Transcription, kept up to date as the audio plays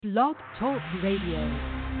Blog Talk Radio.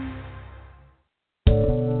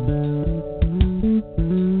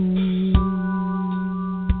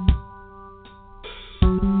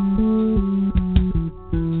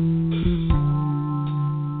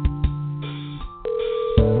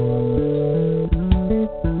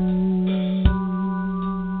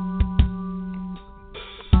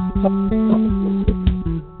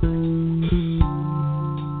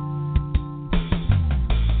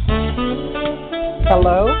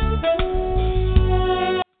 Hello?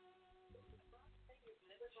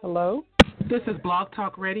 Hello? This is Blog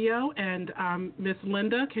Talk Radio, and Miss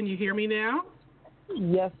Linda, can you hear me now?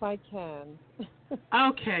 Yes, I can.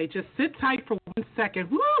 Okay, just sit tight for 1 second.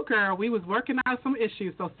 Woo, girl, we was working out some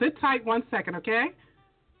issues, so sit tight 1 second, okay?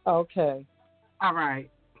 Okay. All right.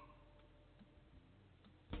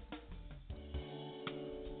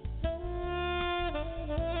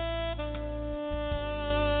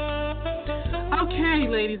 Okay,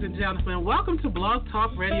 ladies and gentlemen, welcome to Blog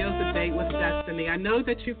Talk Radio's A Date with Destiny. I know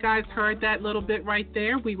that you guys heard that little bit right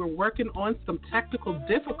there. We were working on some technical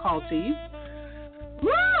difficulties.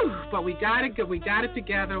 Woo! But we got it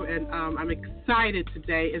together, and I'm excited.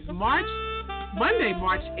 Today is Monday,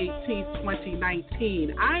 March 18th,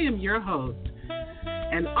 2019. I am your host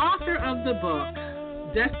and author of the book,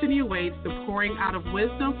 Destiny Awaits, The Pouring Out of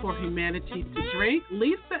Wisdom for Humanity to Drink,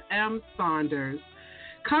 Lisa M. Saunders.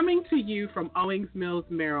 Coming to you from Owings Mills,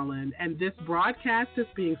 Maryland, and this broadcast is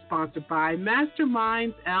being sponsored by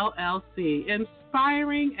Masterminds, LLC,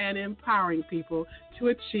 inspiring and empowering people to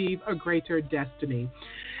achieve a greater destiny.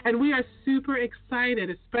 And we are super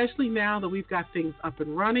excited, especially now that we've got things up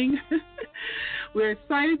and running. We're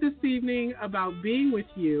excited this evening about being with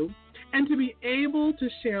you and to be able to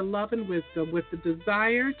share love and wisdom with the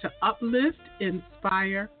desire to uplift,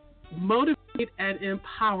 inspire, motivate, and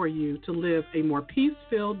empower you to live a more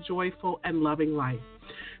peace-filled, joyful, and loving life.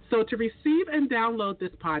 So to receive and download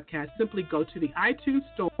this podcast, simply go to the iTunes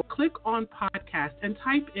store, click on podcast, and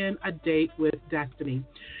type in A Date with Destiny.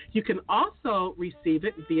 You can also receive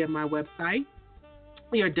it via my website,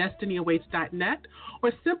 destiny-awaits.net,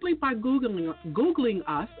 or simply by Googling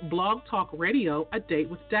us, Blog Talk Radio, A Date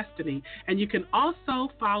with Destiny. And you can also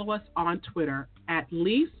follow us on Twitter at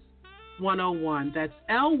Lise 101. That's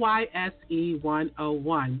LYSE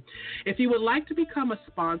 101. If you would like to become a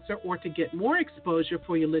sponsor or to get more exposure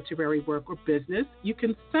for your literary work or business, you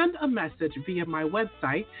can send a message via my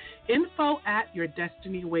website,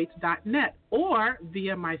 info@yourdestinyawaits.net, or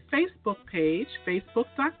via my Facebook page,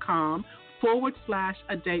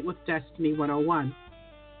 facebook.com/A Date with Destiny 101.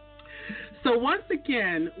 So once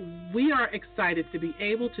again, we are excited to be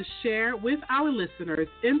able to share with our listeners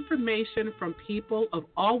information from people of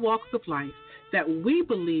all walks of life that we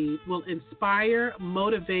believe will inspire,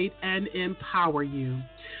 motivate, and empower you.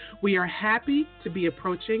 We are happy to be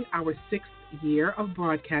approaching our 6th year of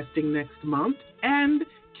broadcasting next month and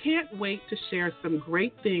can't wait to share some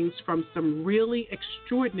great things from some really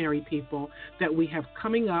extraordinary people that we have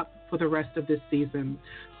coming up for the rest of this season.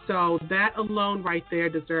 So that alone right there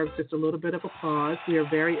deserves just a little bit of applause. We are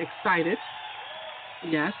very excited.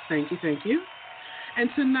 Yes, thank you. And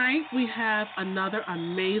tonight we have another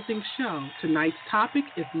amazing show. Tonight's topic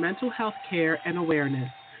is mental health care and awareness.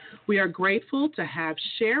 We are grateful to have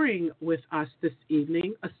sharing with us this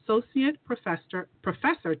evening Associate Professor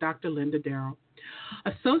Dr. Linda Darrell.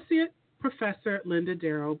 Associate Professor Linda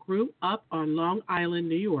Darrell grew up on Long Island,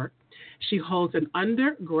 New York. She holds an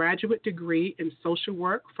undergraduate degree in social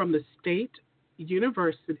work from the State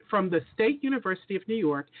University of New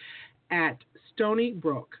York at Stony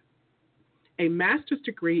Brook, a master's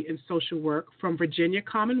degree in social work from Virginia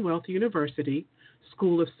Commonwealth University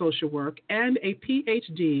School of Social Work, and a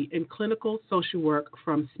PhD in clinical social work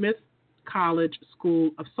from Smith College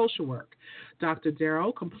School of Social Work. Dr.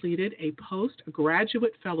 Darrell completed a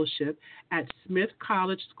postgraduate fellowship at Smith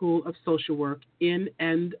College School of Social Work in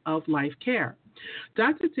end-of-life care.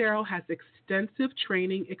 Dr. Darrell has extensive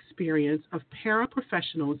training experience of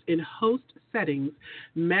paraprofessionals in host settings,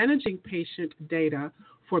 managing patient data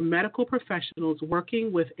for medical professionals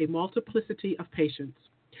working with a multiplicity of patients.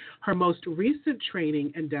 Her most recent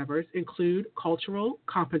training endeavors include cultural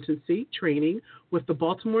competency training with the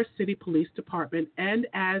Baltimore City Police Department and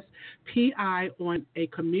as PI on a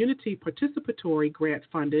community participatory grant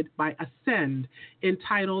funded by Ascend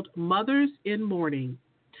entitled Mothers in Mourning.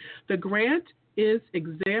 The grant is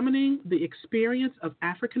examining the experience of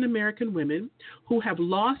African American women who have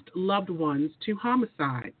lost loved ones to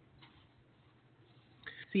homicide,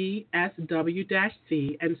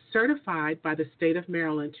 CSW-C, and certified by the state of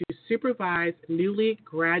Maryland to supervise newly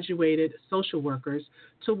graduated social workers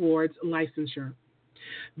towards licensure.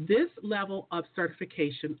 This level of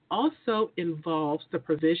certification also involves the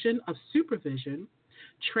provision of supervision,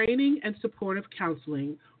 training, and supportive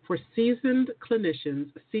counseling for seasoned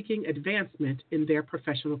clinicians seeking advancement in their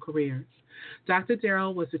professional careers. Dr.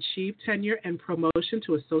 Darrell was achieved tenure and promotion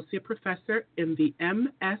to associate professor in the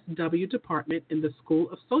MSW department in the School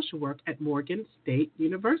of Social Work at Morgan State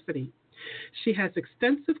University. She has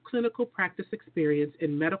extensive clinical practice experience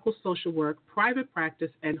in medical social work, private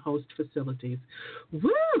practice, and host facilities.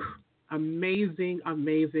 Woo! Amazing,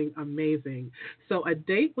 amazing, amazing. So, A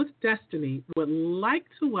Date with Destiny would like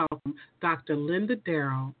to welcome Dr. Linda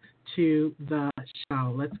Darrell to the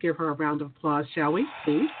show. Let's give her a round of applause, shall we?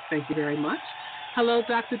 Please. Thank you very much. Hello,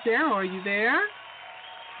 Dr. Darrell. Are you there?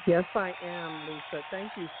 Yes, I am, Lisa.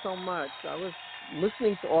 Thank you so much. I was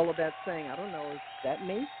listening to all of that saying, I don't know, is that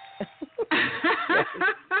me?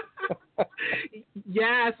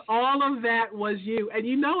 Yes, all of that was you. And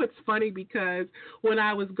you know, it's funny because when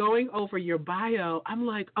I was going over your bio, I'm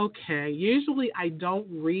like, okay, usually I don't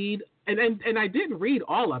read, and I didn't read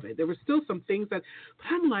all of it. There were still some things that, but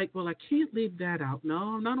I'm like, well, I can't leave that out.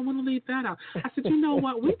 No, I don't want to leave that out. I said, you know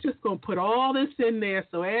what? We're just going to put all this in there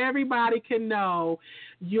so everybody can know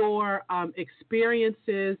your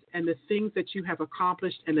experiences and the things that you have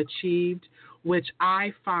accomplished and achieved, which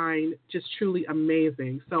I find just truly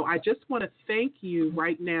amazing. So I just want to thank you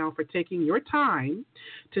right now for taking your time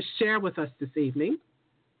to share with us this evening.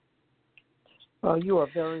 Well, you are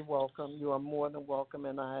very welcome. You are more than welcome,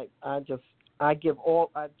 and I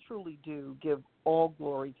truly do give all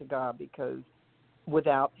glory to God, because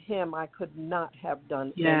without Him, I could not have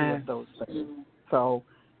done any of those things. So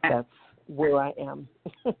that's where I am.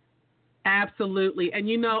 Absolutely. And,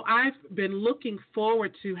 you know, I've been looking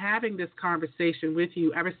forward to having this conversation with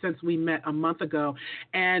you ever since we met a month ago.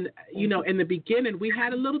 And, you know, in the beginning, we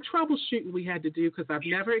had a little troubleshooting we had to do because I've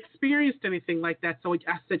never experienced anything like that. So I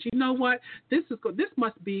said, you know what, this is going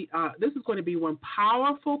to be one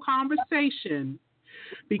powerful conversation.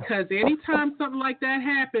 Because anytime something like that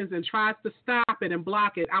happens and tries to stop it and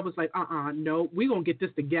block it, I was like, no, we're going to get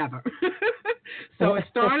this together. So it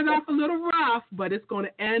started off a little rough, but it's going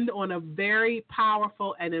to end on a very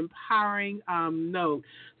powerful and empowering note.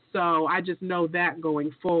 So I just know that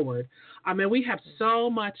going forward. And we have so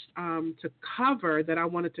much to cover that I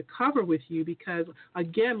wanted to cover with you because,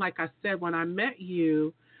 again, like I said, when I met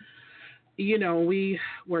you, you know, we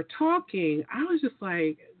were talking, I was just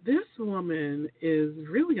like, this woman is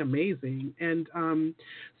really amazing. And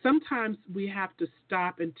sometimes we have to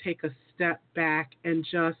stop and take a step back and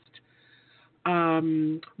just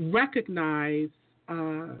recognize,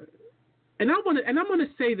 and I'm going to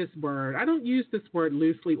say this word. I don't use this word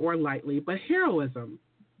loosely or lightly, but heroism.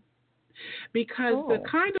 Because the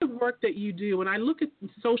kind of work that you do, when I look at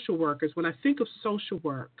social workers, when I think of social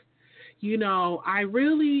work, you know, I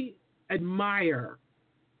really admire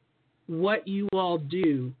what you all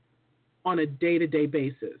do on a day-to-day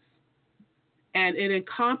basis. And it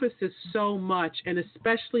encompasses so much, and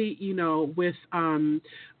especially, you know, with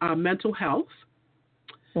mental health,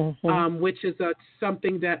 which is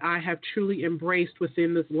something that I have truly embraced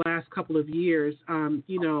within this last couple of years,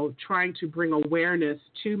 you know, trying to bring awareness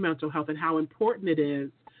to mental health and how important it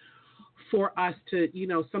is for us to, you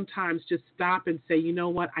know, sometimes just stop and say, you know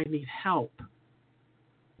what, I need help.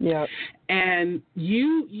 Yeah. And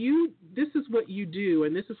you, this is what you do,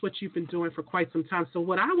 and this is what you've been doing for quite some time. So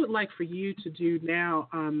what I would like for you to do now,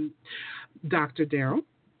 Dr. Darrell,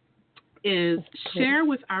 is share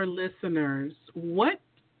with our listeners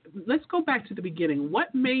let's go back to the beginning.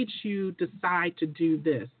 What made you decide to do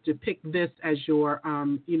this, to pick this as your,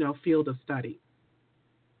 you know, field of study?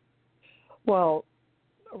 Well,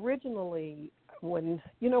 originally, when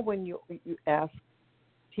you ask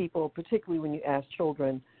people, particularly when you ask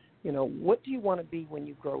children, you know, what do you want to be when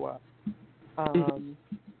you grow up?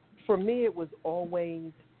 For me, it was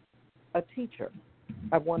always a teacher.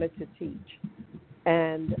 I wanted to teach.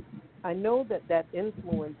 And I know that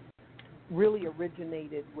influence really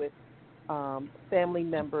originated with family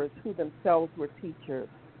members who themselves were teachers.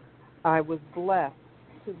 I was blessed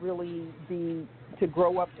to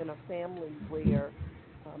grow up in a family where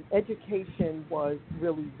education was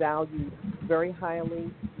really valued very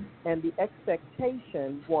highly, and the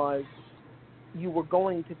expectation was you were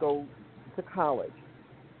going to go to college.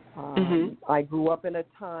 I grew up in a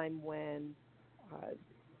time when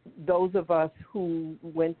those of us who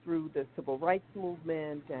went through the civil rights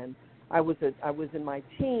movement, and I was in my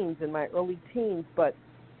teens, in my early teens, but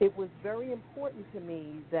it was very important to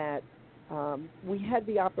me that we had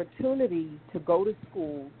the opportunity to go to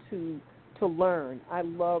school to learn. I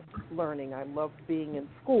loved learning. I loved being in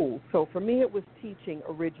school. So for me, it was teaching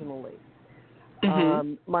originally.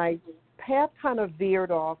 My path kind of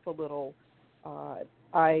veered off a little.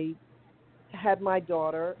 I had my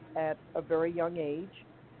daughter at a very young age,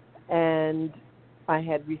 and I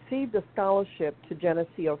had received a scholarship to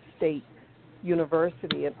Geneseo State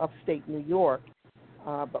University in upstate New York.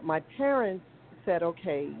 But my parents said,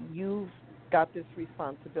 okay, you've got this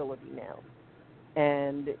responsibility now,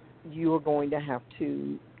 and you are going to have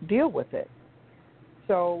to deal with it.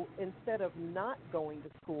 So instead of not going to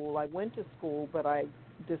school, I went to school, but I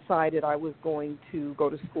decided I was going to go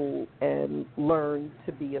to school and learn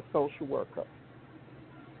to be a social worker.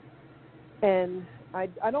 And I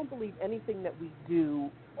don't believe anything that we do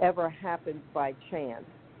ever happens by chance.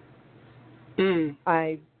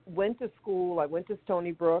 I went to school, I went to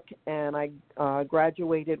Stony Brook, and I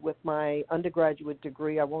graduated with my undergraduate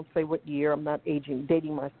degree. I won't say what year, I'm not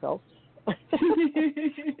dating myself.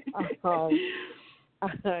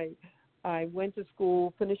 I went to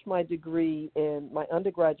school, finished my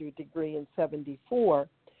undergraduate degree in 1974,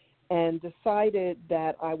 and decided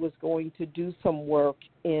that I was going to do some work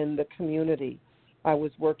in the community. I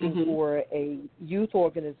was working for a youth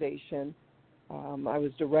organization. I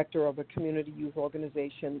was director of a community youth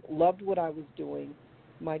organization, loved what I was doing.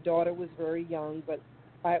 My daughter was very young, but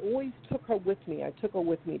I always took her with me. I took her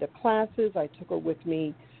with me to classes. I took her with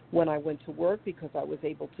me when I went to work because I was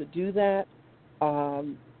able to do that.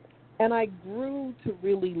 And I grew to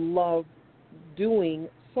really love doing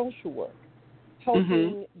social work,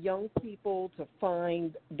 helping young people to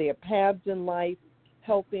find their paths in life,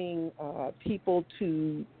 helping people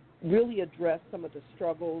to really address some of the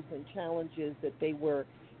struggles and challenges that they were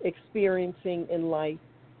experiencing in life,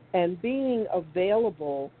 and being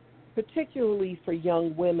available particularly for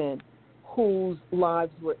young women whose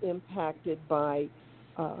lives were impacted by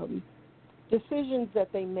decisions that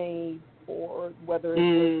they made, or whether it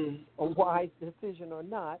was a wise decision or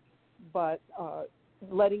not, but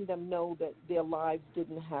letting them know that their lives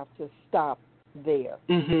didn't have to stop there.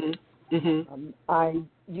 I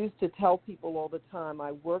used to tell people all the time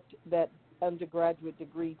I worked that undergraduate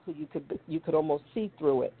degree till you could almost see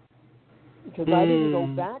through it, because I didn't go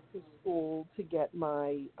back to school to get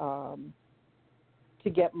my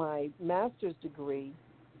master's degree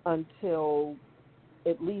until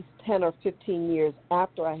at least 10 or 15 years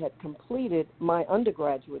after I had completed my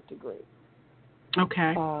undergraduate degree.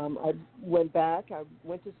 Okay. I went back. I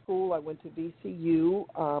went to school. I went to VCU.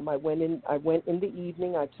 I went in the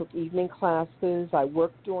evening. I took evening classes. I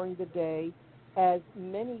worked during the day, as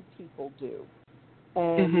many people do.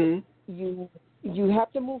 And you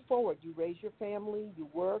have to move forward. You raise your family. You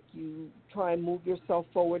work. You try and move yourself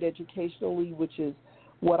forward educationally, which is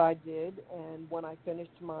what I did. And when I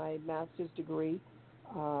finished my master's degree,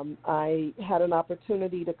 I had an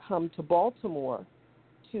opportunity to come to Baltimore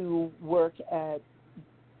to work at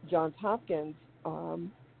Johns Hopkins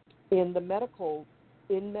in medical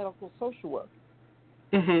social work.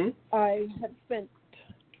 I had spent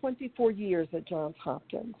 24 years at Johns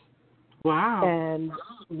Hopkins. Wow. And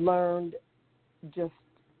learned just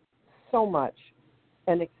so much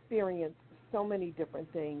and experienced so many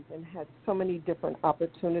different things and had so many different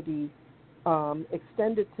opportunities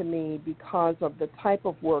extended to me because of the type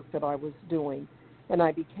of work that I was doing. And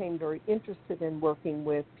I became very interested in working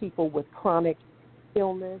with people with chronic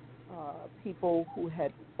illness, people who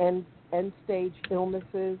had end-stage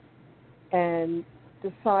illnesses, and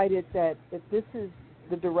decided that if this is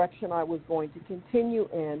the direction I was going to continue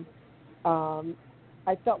in,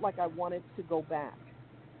 I felt like I wanted to go back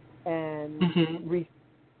and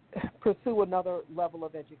pursue another level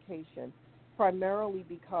of education, primarily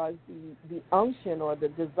because the unction or the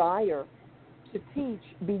desire to teach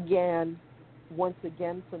began once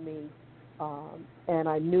again for me, and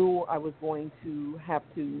I knew I was going to have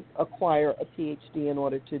to acquire a PhD in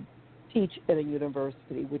order to teach at a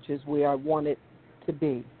university, which is where I wanted to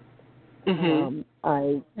be.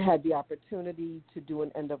 I had the opportunity to do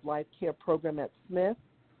an end-of-life care program at Smith,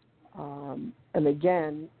 and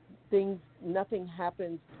again, nothing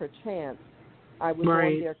happens per chance. I was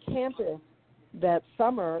on their campus that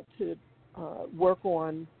summer to work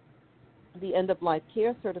on the end-of-life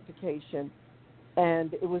care certification,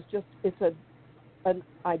 and it's an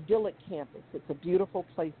idyllic campus. It's a beautiful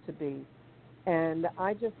place to be. And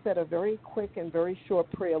I just said a very quick and very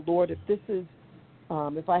short prayer, Lord, if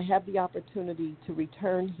I have the opportunity to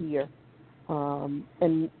return here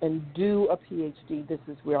and do a PhD, this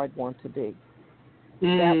is where I'd want to be.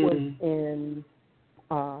 That was in,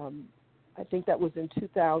 I think that was in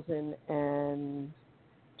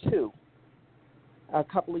 2002. A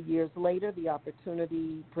couple of years later, the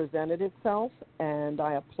opportunity presented itself, and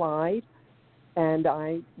I applied, and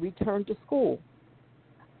I returned to school.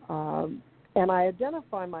 And I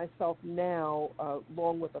identify myself now,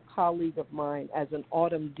 along with a colleague of mine, as an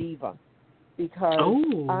autumn diva because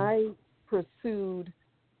I pursued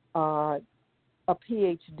a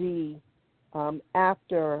PhD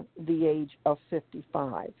after the age of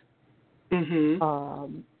 55.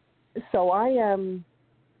 So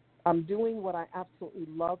I'm doing what I absolutely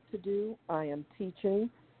love to do. I am teaching.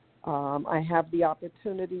 I have the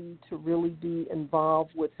opportunity to really be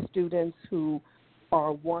involved with students who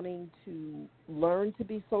are wanting to learn to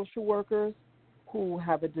be social workers, who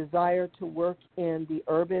have a desire to work in the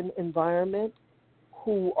urban environment,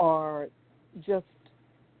 who are just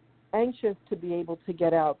anxious to be able to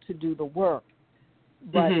get out to do the work,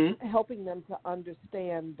 but helping them to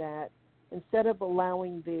understand that instead of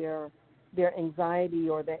allowing their anxiety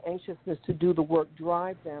or their anxiousness to do the work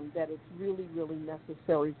drive them, that it's really, really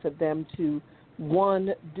necessary for them to,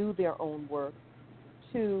 one, do their own work,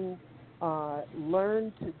 two,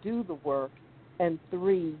 learn to do the work, and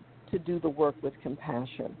three, to do the work with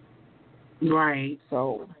compassion. Right.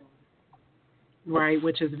 So. Right,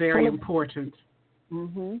 which is very important.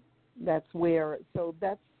 That's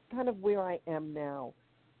kind of where I am now.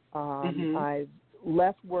 I've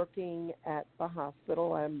left working at the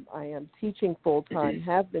hospital. I am teaching full-time,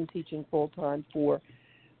 have been teaching full-time for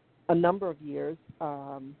a number of years,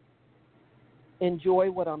 enjoy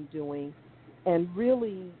what I'm doing, and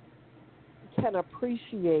really can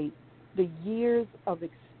appreciate the years of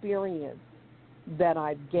experience that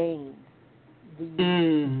I've gained,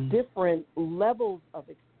 the different levels of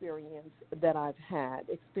experiences that I've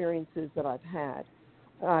had.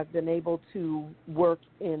 I've been able to work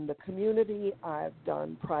in the community. I've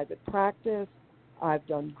done private practice. I've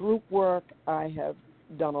done group work. I have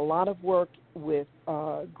done a lot of work with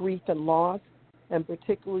grief and loss, and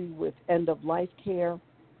particularly with end-of-life care.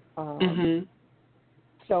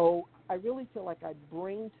 So I really feel like I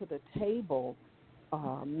bring to the table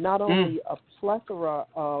not only a plethora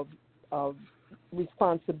of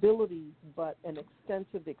responsibilities, but an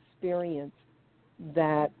extensive experience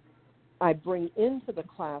that I bring into the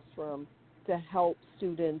classroom to help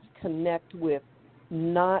students connect with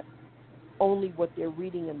not only what they're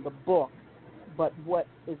reading in the book, but what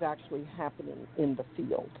is actually happening in the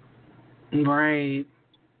field. Right.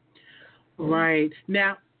 Right.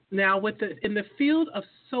 Now in the field of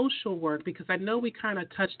social work, because I know we kind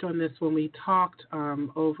of touched on this when we talked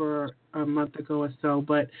over a month ago or so,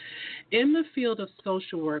 but in the field of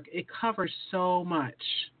social work, it covers so much.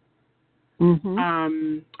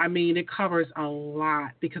 I mean, it covers a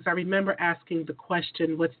lot, because I remember asking the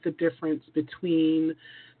question, what's the difference between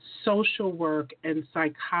social work and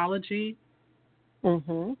psychology? I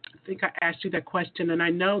think I asked you that question, and I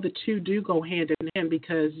know the two do go hand in hand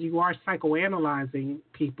because you are psychoanalyzing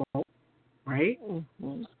people, right?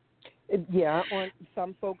 Yeah, or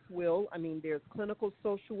some folks will. I mean, there's clinical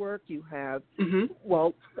social work. You have,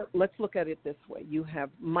 well, let's look at it this way. You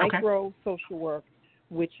have micro social work,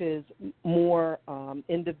 which is more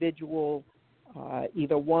individual,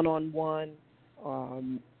 either one-on-one,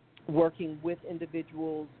 working with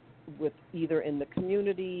individuals, with either in the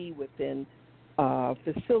community, within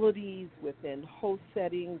facilities, within host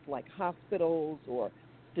settings like hospitals or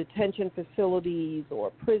detention facilities or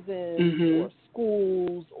prisons or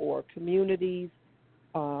schools or communities.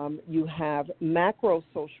 You have macro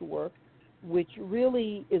social work, which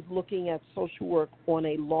really is looking at social work on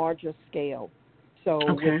a larger scale. So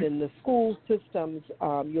within the school systems,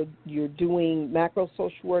 you're doing macro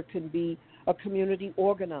social work can be a community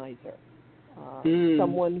organizer,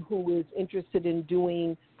 someone who is interested in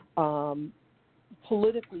doing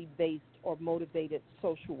politically based or motivated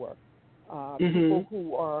social work, people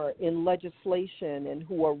who are in legislation and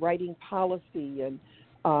who are writing policy and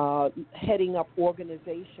heading up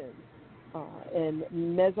organizations, and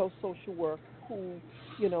meso-social work who,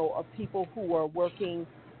 are people who are working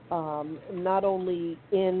not only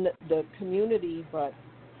in the community but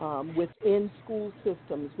within school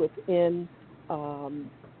systems, within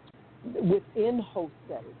host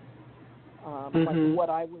settings,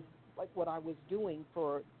 like what I was doing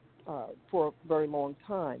for a very long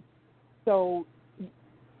time. So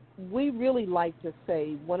we really like to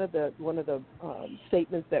say one of the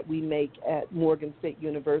statements that we make at Morgan State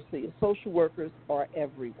University is social workers are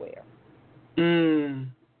everywhere.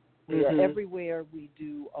 We are everywhere. We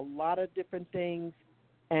do a lot of different things,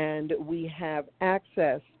 and we have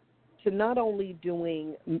access to not only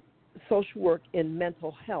doing social work in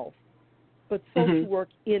mental health, but social work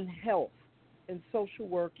in health, and social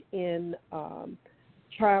work in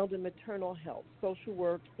child and maternal health, social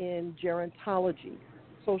work in gerontology,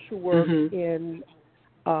 social work in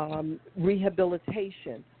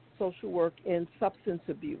rehabilitation, social work in substance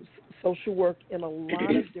abuse, social work in a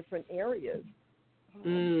lot of different areas.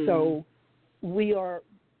 So we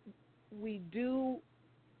do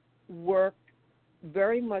work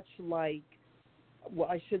very much like, well,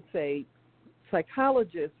 I should say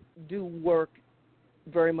psychologists do work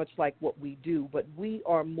very much like what we do, but we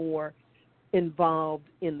are more involved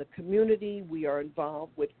in the community. We are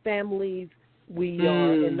involved with families. We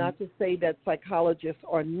are, and not to say that psychologists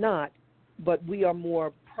are not, but we are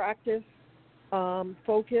more practice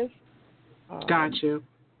focused. Got you.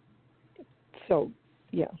 So,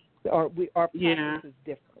 yeah, our practice Yeah. is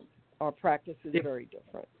different. Our practice is very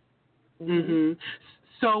different.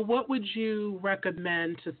 So, what would you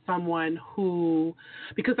recommend to someone who,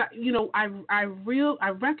 because I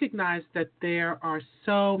recognize that there are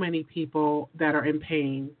so many people that are in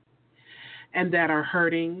pain and that are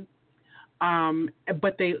hurting,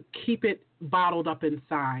 but they keep it bottled up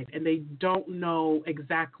inside, and they don't know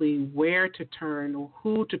exactly where to turn or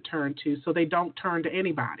who to turn to, so they don't turn to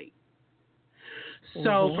anybody.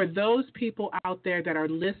 So for those people out there that are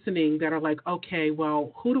listening that are like, okay,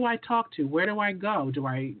 well, who do I talk to? Where do I go? Do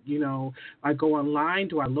I go online?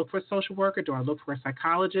 Do I look for a social worker? Do I look for a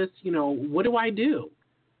psychologist? What do I do?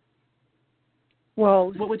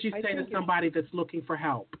 Well, what would you say to somebody that's looking for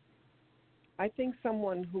help? I think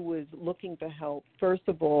someone who is looking for help, first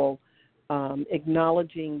of all,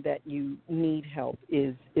 acknowledging that you need help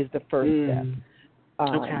is the first step.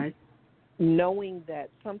 Okay. Knowing that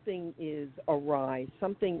something is awry,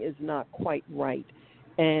 something is not quite right,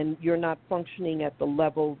 and you're not functioning at the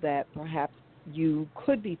level that perhaps you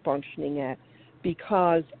could be functioning at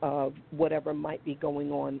because of whatever might be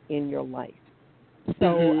going on in your life.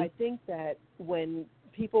 So I think that when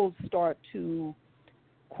people start to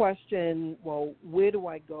question, well, where do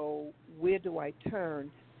I go? Where do I turn?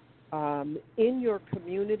 In your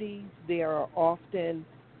communities, there are often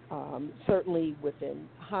certainly within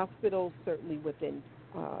hospitals, certainly within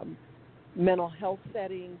mental health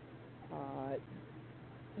settings.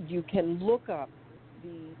 You can look up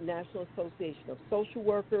the National Association of Social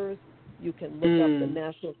Workers. You can look up the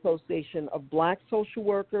National Association of Black Social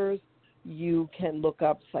Workers. You can look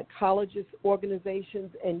up psychologist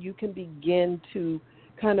organizations, and you can begin to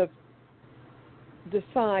kind of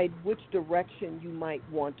decide which direction you might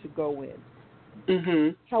want to go in.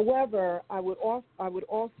 However, I would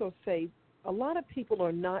also say a lot of people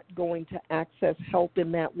are not going to access help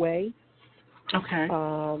in that way. Okay.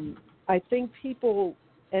 I think people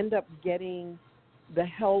end up getting the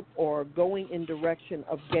help or going in direction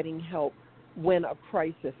of getting help when a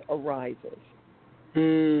crisis arises.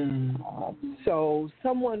 So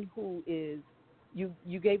someone who is,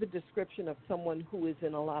 you gave a description of someone who is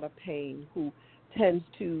in a lot of pain, who tends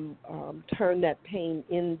to turn that pain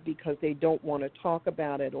in because they don't want to talk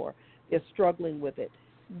about it or they're struggling with it.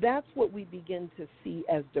 That's what we begin to see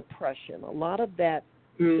as depression. A lot of that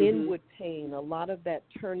inward pain, a lot of that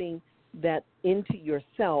turning that into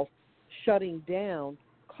yourself, shutting down,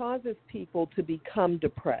 causes people to become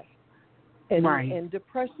depressed. And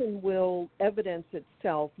depression will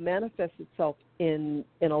manifest itself in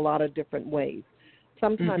a lot of different ways.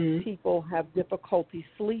 Sometimes people have difficulty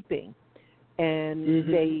sleeping,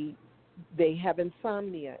 and they have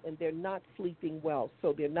insomnia, and they're not sleeping well.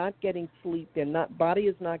 So they're not getting sleep. Body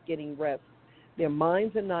is not getting rest. Their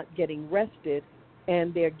minds are not getting rested,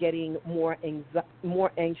 and they're getting more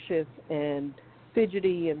anxious and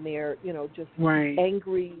fidgety, and they're just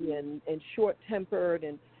angry and short-tempered.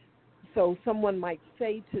 And so someone might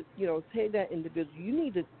say to that individual, you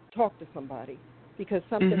need to talk to somebody because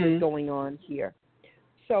something is going on here.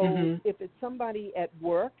 So if it's somebody at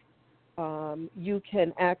work, you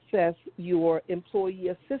can access your employee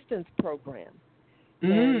assistance program.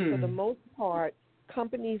 And for the most part,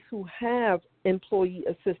 companies who have employee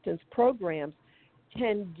assistance programs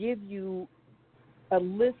can give you a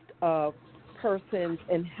list of persons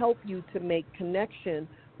and help you to make connection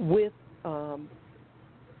with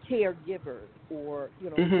caregivers or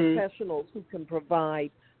professionals who can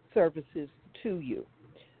provide services to you.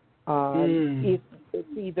 If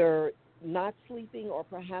it's either not sleeping or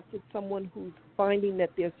perhaps it's someone who's finding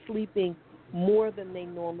that they're sleeping more than they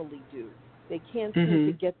normally do. They can't seem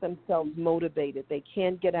to get themselves motivated. They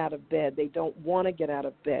can't get out of bed. They don't want to get out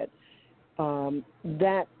of bed.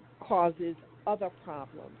 That causes other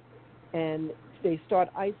problems. And they start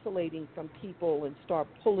isolating from people and start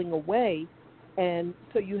pulling away. And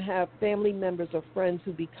so you have family members or friends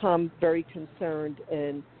who become very concerned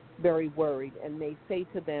and very worried. And they say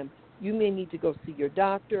to them, you may need to go see your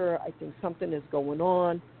doctor. I think something is going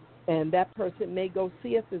on. And that person may go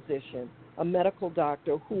see a physician, a medical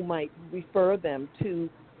doctor who might refer them to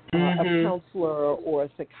a counselor or a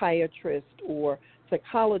psychiatrist or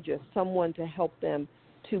psychologist, someone to help them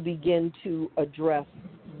to begin to address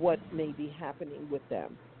what may be happening with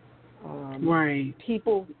them. Right.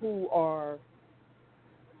 People who are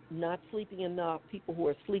not sleeping enough, people who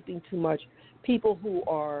are sleeping too much, people who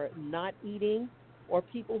are not eating, or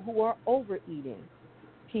people who are overeating,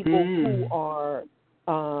 people who are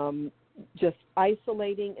just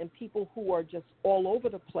isolating, and people who are just all over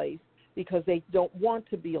the place because they don't want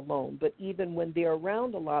to be alone. But even when they're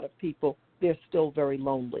around a lot of people, they're still very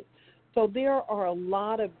lonely. So there are a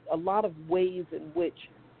lot of ways in which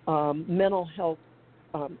mental health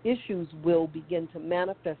issues will begin to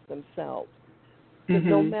manifest themselves. But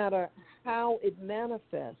no matter how it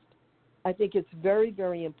manifests, I think it's very,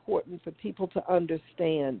 very important for people to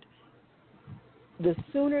understand the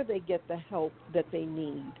sooner they get the help that they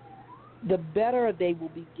need, the better they will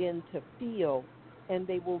begin to feel, and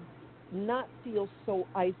they will not feel so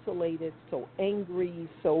isolated, so angry,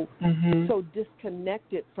 so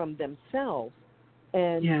disconnected from themselves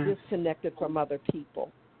and disconnected from other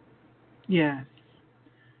people. Yes.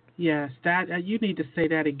 Yes, that you need to say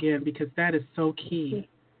that again, because that is so key.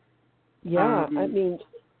 Yeah, I mean,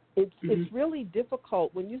 it's really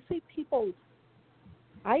difficult when you see people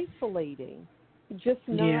isolating, just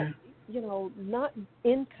not not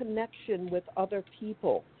in connection with other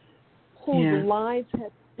people whose lives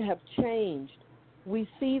have changed. We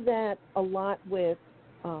see that a lot with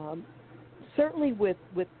certainly with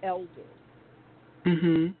elders.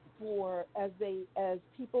 For as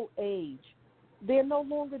people age, they're no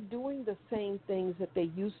longer doing the same things that they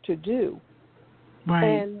used to do. Right.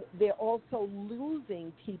 And they're also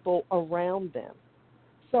losing people around them.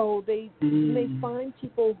 So they may find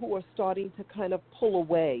people who are starting to kind of pull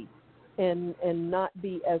away and not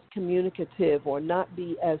be as communicative or not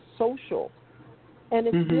be as social. And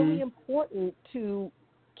it's really important to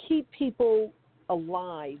keep people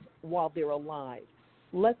alive while they're alive.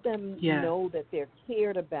 Let them know that they're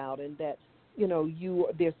cared about and that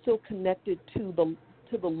they're still connected to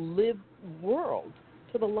the live world,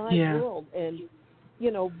 to the live world, and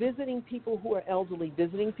visiting people who are elderly,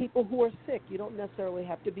 visiting people who are sick. You don't necessarily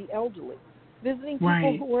have to be elderly. Visiting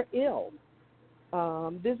people who are ill,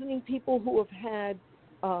 visiting people who have had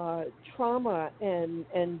trauma and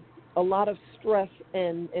a lot of stress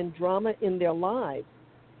and drama in their lives.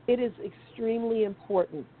 It is extremely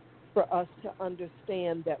important for us to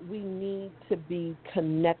understand that we need to be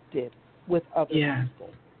connected with other people.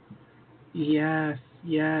 Yes.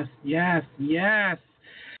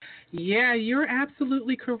 Yeah, you're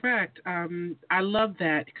absolutely correct. I love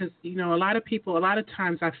that because, a lot of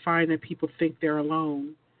times I find that people think they're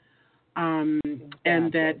alone, and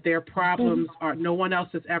that their problems are, no one else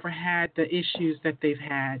has ever had the issues that they've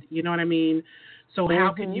had. You know what I mean? So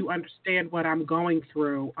how can you understand what I'm going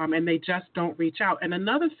through? And they just don't reach out. And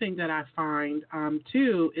another thing that I find,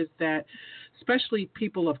 too, is that especially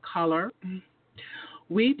people of color,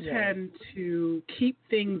 we tend to keep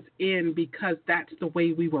things in because that's the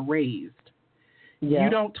way we were raised. You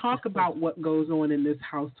don't talk about what goes on in this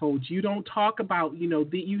household. You don't talk about,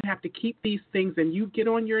 you have to keep these things, and you get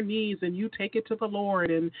on your knees and you take it to the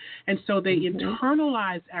Lord. And so they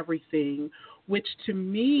internalize everything, which to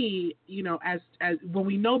me, as when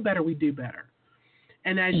we know better, we do better.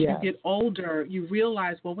 And as you get older, you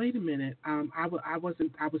realize, well, wait a minute. I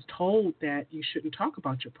was told that you shouldn't talk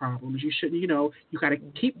about your problems. You shouldn't, you got to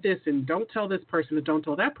keep this and don't tell this person and don't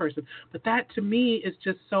tell that person. But that to me is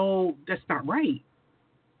just that's not right.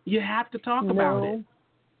 You have to talk about it.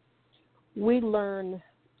 We learn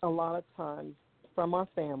a lot of times from our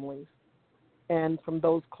families and from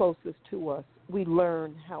those closest to us. We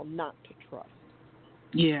learn how not to trust.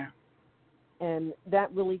 Yeah. And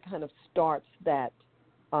that really kind of starts that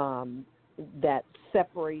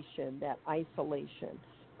separation, that isolation.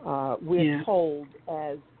 We're told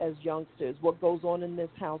as youngsters, what goes on in this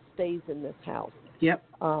house stays in this house. Yep.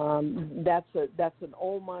 That's an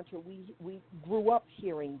old mantra. We grew up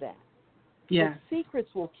hearing that. Yeah. But secrets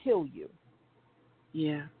will kill you.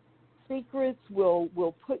 Yeah. Secrets will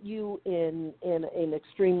put you in an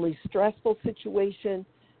extremely stressful situation.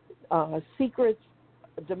 Secrets,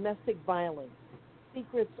 domestic violence,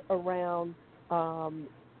 secrets around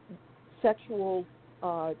sexual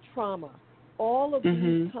trauma. All of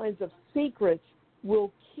these kinds of secrets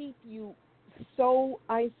will keep you so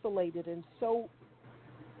isolated and so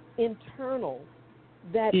internal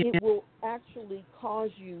that it will actually cause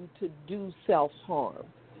you to do self-harm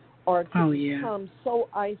or to become so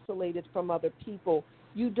isolated from other people.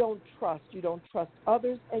 You don't trust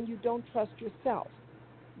others, and you don't trust yourself.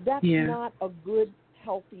 That's not a good,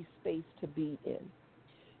 healthy space to be in.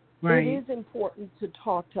 Right. It is important to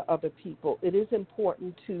talk to other people. It is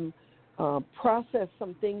important to process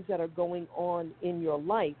some things that are going on in your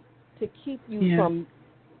life to keep you from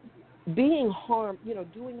being harmed,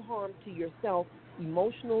 doing harm to yourself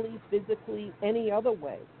emotionally, physically, any other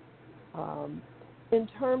way. In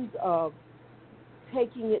terms of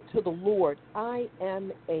taking it to the Lord, I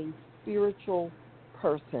am a spiritual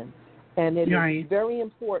person, and it is very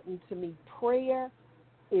important to me. Prayer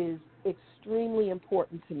is extremely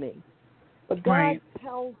important to me. But God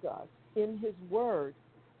tells us in His Word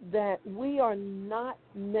that we are not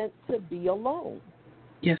meant to be alone.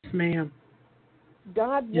 Yes, ma'am.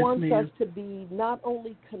 God wants us to be not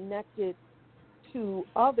only connected to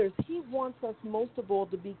others, He wants us most of all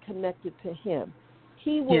to be connected to Him.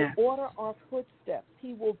 He will order our footsteps.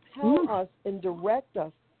 He will tell us and direct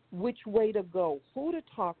us which way to go, who to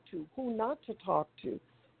talk to, who not to talk to,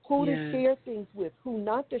 who to share things with, who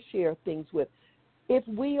not to share things with. If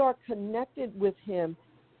we are connected with Him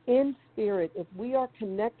in spirit, if we are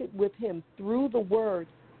connected with Him through the Word,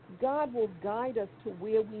 God will guide us to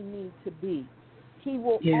where we need to be. He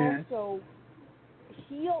will also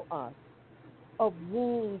heal us of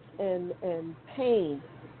wounds and pain,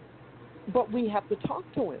 but we have to talk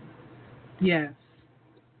to Him. Yes.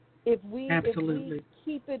 If we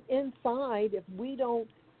keep it inside, if we don't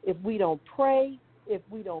pray, if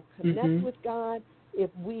we don't connect with God, if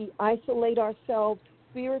we isolate ourselves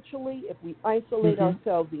spiritually, if we isolate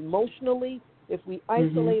ourselves emotionally, if we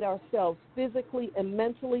isolate ourselves physically and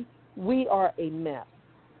mentally, we are a mess.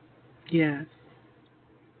 Yes.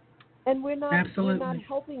 And we're not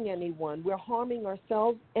helping anyone. We're harming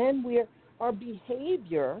ourselves, and our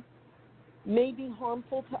behavior may be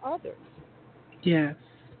harmful to others. Yes.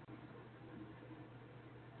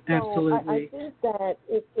 Absolutely. So I think that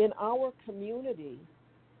in our community,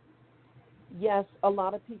 yes, a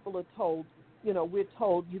lot of people are told, we're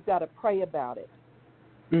told you've got to pray about it.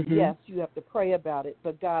 Yes, you have to pray about it,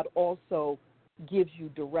 but God also gives you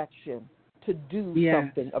direction to do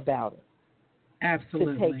something about it.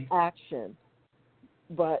 Absolutely. To take action.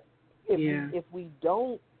 But if we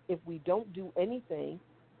don't do anything,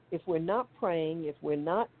 if we're not praying, if we're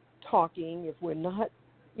not talking, if we're not,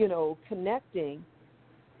 connecting,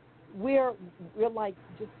 we're like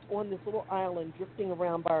just on this little island drifting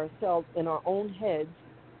around by ourselves in our own heads,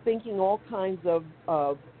 thinking all kinds of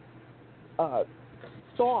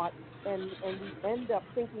thoughts, and we end up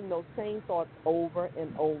thinking those same thoughts over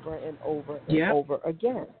and over and over and over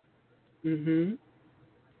again. Mhm.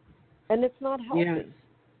 And it's not healthy. Yes.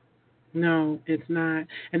 No, it's not.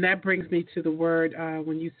 And that brings me to the word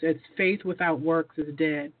when you said faith without works is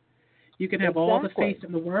dead. You can have all the faith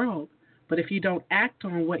in the world, but if you don't act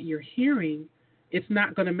on what you're hearing, it's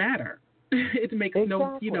not going to matter. It makes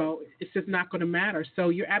it's just not going to matter. So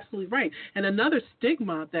you're absolutely right. And another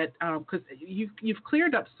stigma that, because you've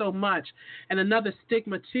cleared up so much, and another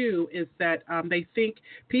stigma too is that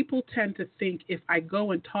people tend to think if I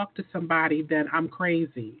go and talk to somebody, then I'm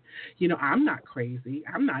crazy. I'm not crazy.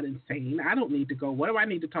 I'm not insane. I don't need to go. What do I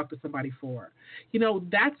need to talk to somebody for?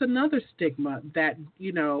 That's another stigma that,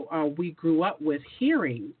 we grew up with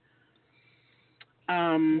hearing.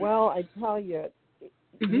 Well, I tell you,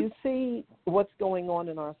 you see what's going on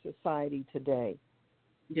in our society today.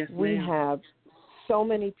 Yes, we have so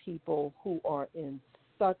many people who are in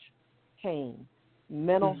such pain,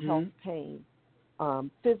 mental health pain,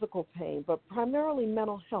 physical pain, but primarily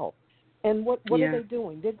mental health. And what are they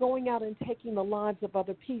doing? They're going out and taking the lives of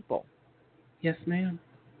other people. Yes, ma'am.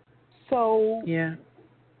 So,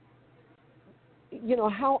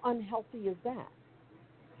 how unhealthy is that?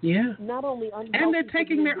 Yeah. Not only unhealthy, and they're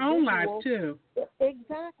taking their own lives too.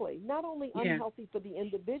 Exactly. Not only unhealthy for the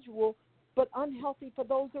individual, but unhealthy for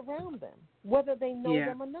those around them, whether they know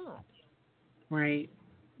them or not. Right.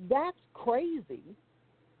 That's crazy.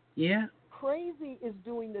 Yeah. Crazy is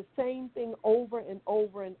doing the same thing over and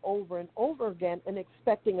over and over and over again and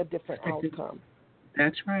expecting a different outcome.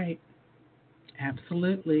 That's right.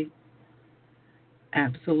 Absolutely.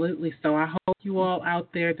 Absolutely. So I hope you all out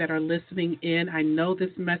there that are listening in, I know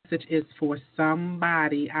this message is for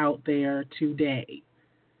somebody out there today.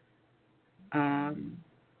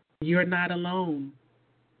 You're not alone.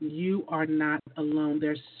 You are not alone.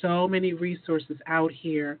 There's so many resources out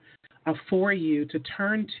here for you to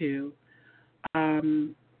turn to,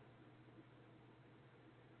 and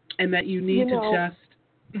that you need to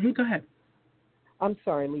just... Go ahead. I'm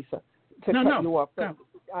sorry, Lisa, to cut you off. But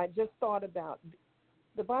I just thought about...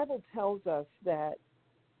 The Bible tells us that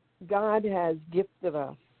God has gifted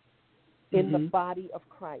us in the body of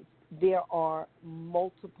Christ. There are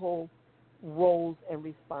multiple roles and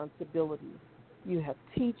responsibilities. You have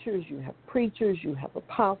teachers, you have preachers, you have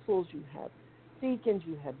apostles, you have deacons,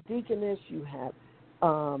 you have deaconess, you have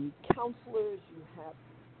counselors, you have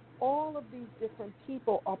all of these different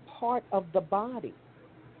people are part of the body.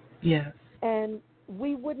 Yes. And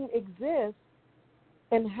we wouldn't exist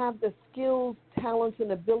and have the skills, talents,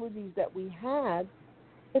 and abilities that we had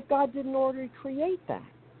if God didn't already create that.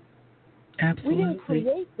 Absolutely. We didn't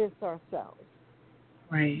create this ourselves.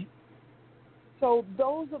 Right. So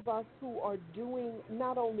those of us who are doing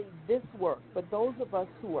not only this work, but those of us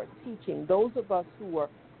who are teaching, those of us who are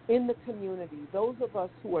in the community, those of us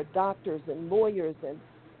who are doctors and lawyers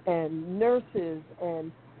and nurses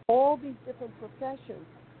and all these different professions,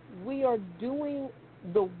 we are doing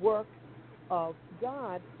the work of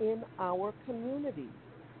God in our communities.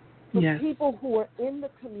 The Yes. people who are in the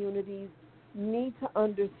communities need to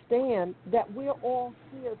understand that we're all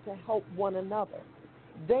here to help one another.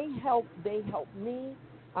 They help me,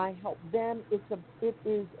 I help them. It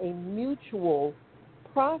is a mutual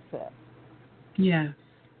process. Yes.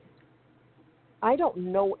 I don't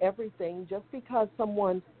know everything. Just because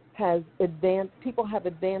someone has people have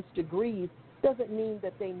advanced degrees doesn't mean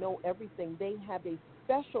that they know everything. They have a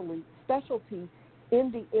specialty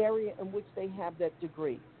in the area in which they have that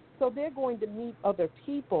degree. So they're going to meet other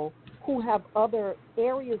people who have other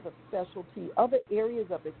areas of specialty, other areas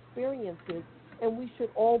of experiences, and we should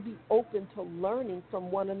all be open to learning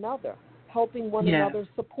from one another, helping one another,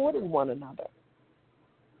 supporting one another.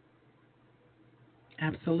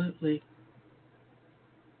 Absolutely.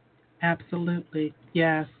 Absolutely.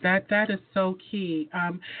 Yes, that is so key.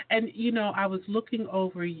 And you know, I was looking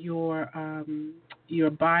over your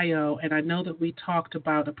bio, and I know that we talked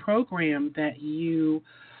about a program that you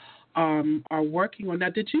are working on. Now,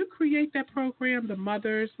 did you create that program, the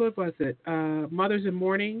Mothers? What was it? Mothers in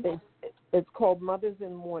Mourning. It's called Mothers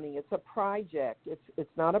in Mourning. It's a project. It's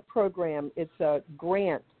not a program. It's a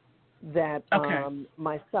grant that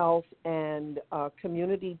myself and a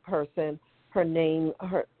community person, Sharon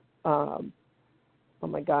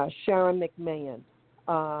McMahon,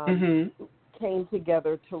 came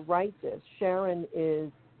together to write this. Sharon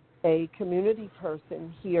is a community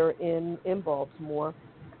person here in Baltimore,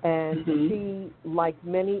 and she, like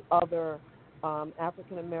many other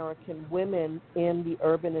African-American women in the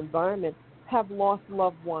urban environment, have lost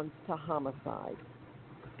loved ones to homicide.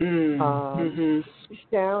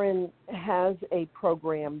 Sharon has a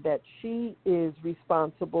program that she is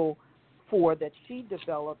responsible for, that she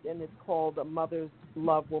developed, and it's called A Mother's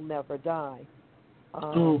Love Will Never Die.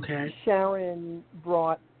 Sharon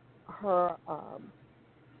brought her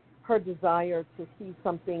desire to see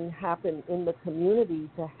something happen in the community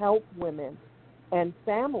to help women and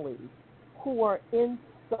families who are in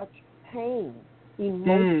such pain,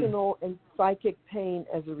 emotional and psychic pain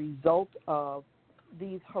as a result of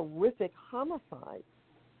these horrific homicides.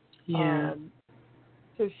 Yeah.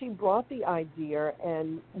 So she brought the idea,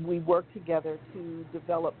 and we worked together to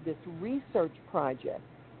develop this research project.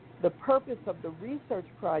 The purpose of the research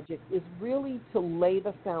project is really to lay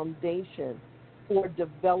the foundation for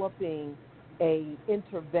developing a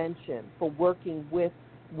intervention for working with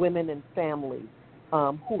women and families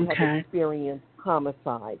who have experienced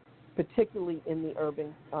homicide, particularly in the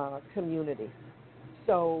urban community.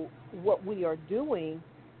 So what we are doing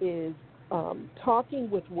is talking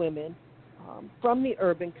with women from the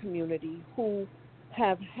urban community who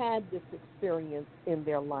have had this experience in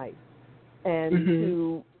their life, and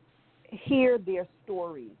to hear their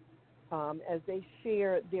stories as they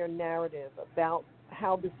share their narrative about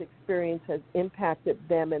how this experience has impacted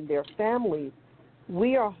them and their families.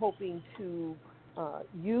 We are hoping to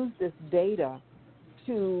use this data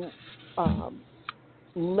to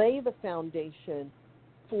lay the foundation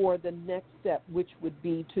for the next step, which would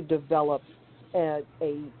be to develop a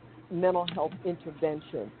mental health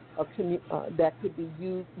intervention that could be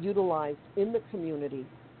utilized in the community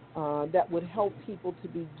that would help people to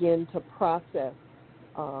begin to process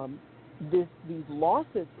these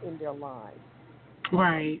losses in their lives.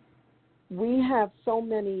 Right. We have so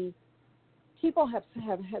many people have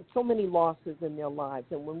had so many losses in their lives,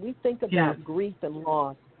 and when we think about grief and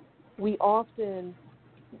loss, we often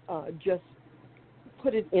just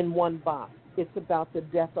put it in one box. It's about the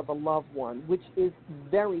death of a loved one, which is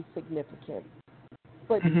very significant.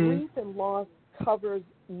 But grief and loss covers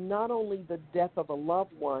not only the death of a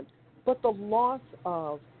loved one, but the loss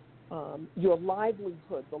of your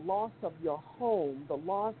livelihood, the loss of your home, the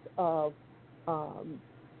loss of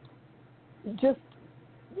just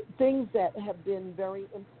things that have been very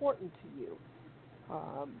important to you.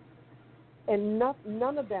 And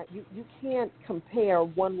none of that, you can't compare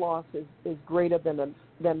one loss is greater than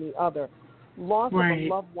the other. Loss of a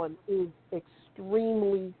loved one is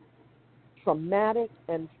extremely traumatic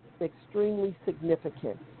and extremely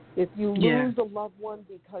significant. If you lose a loved one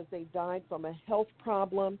because they died from a health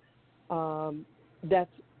problem, there's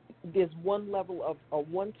one level of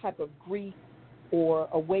one type of grief or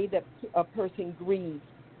a way that a person grieves.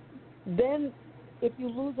 Then if you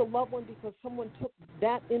lose a loved one because someone took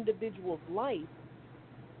that individual's life,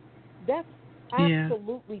 that's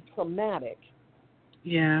absolutely traumatic.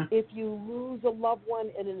 Yeah. If you lose a loved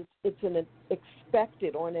one and it's an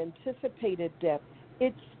expected or an anticipated death,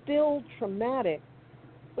 it's still traumatic,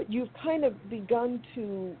 but you've kind of begun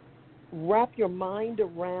to wrap your mind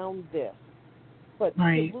around this. But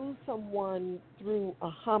to lose someone through a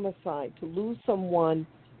homicide, to lose someone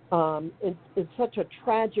in such a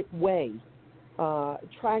tragic way,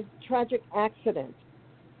 tragic accident,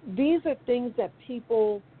 these are things that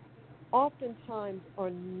people oftentimes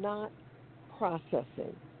are not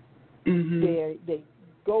processing. Mm-hmm. They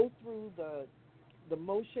go through the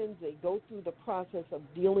motions, they go through the process of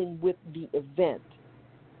dealing with the event.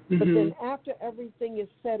 Mm-hmm. But then after everything is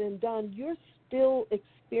said and done, you're still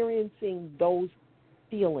experiencing those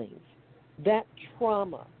feelings, that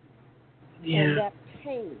trauma, and that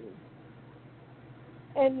pain.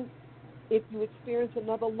 And if you experience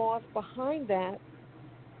another loss behind that,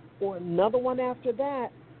 or another one after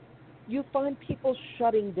that, you find people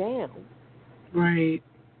shutting down. Right.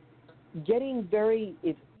 Getting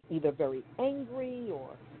either very angry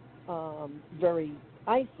or very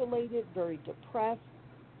isolated, very depressed.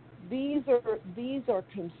 These are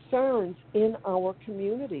concerns in our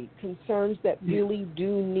community, concerns that really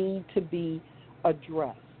do need to be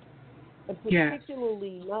addressed, and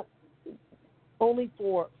particularly not only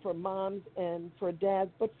for moms and for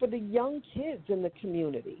dads, but for the young kids in the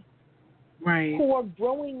community who are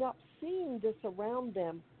growing up seeing this around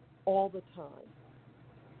them all the time.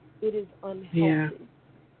 It is unhealthy.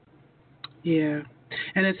 Yeah.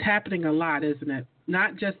 And it's happening a lot, isn't it?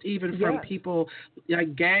 Not just even from people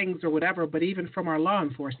like gangs or whatever, but even from our law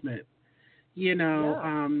enforcement. It's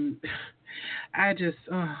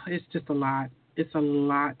just a lot. It's a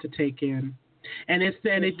lot to take in. And it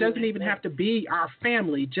doesn't even have to be our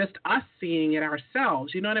family, just us seeing it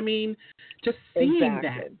ourselves. You know what I mean? Just seeing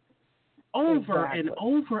that over and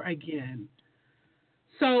over again.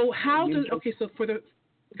 So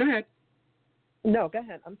go ahead. No, go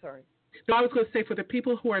ahead. I'm sorry. No, I was going to say for the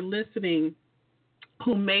people who are listening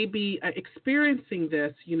who may be experiencing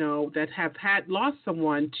this, that have lost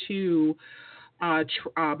someone to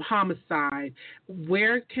homicide,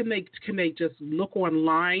 where can they just look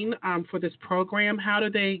online for this program? How do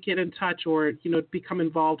they get in touch or, become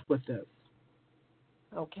involved with this?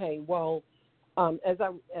 Okay, well, as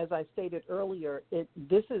I stated earlier,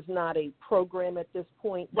 this is not a program at this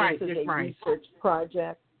point. This is a research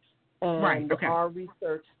project, and our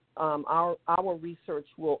research our research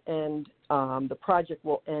will end. The project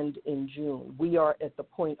will end in June. We are at the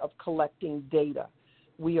point of collecting data.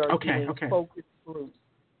 We are doing focus groups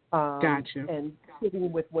and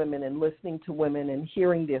sitting with women and listening to women and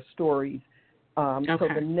hearing their stories. So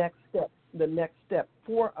the next step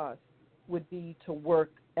for us would be to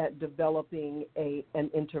work at developing an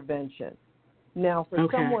intervention. Now, for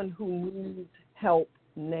someone who needs help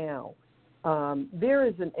now, there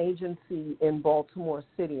is an agency in Baltimore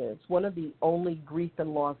City. It's one of the only grief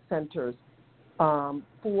and loss centers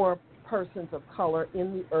for persons of color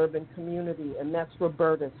in the urban community, and that's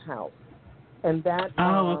Roberta's House. And that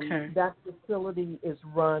that facility is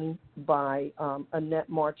run by Annette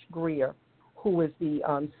March Greer, who is the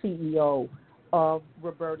CEO of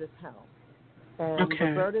Roberta's House. And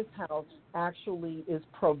Roberta's House actually is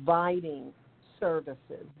providing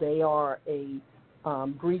services. They are a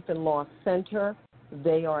grief and loss center.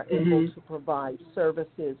 They are able to provide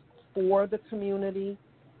services for the community,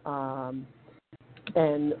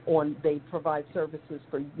 they provide services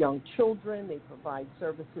for young children. They provide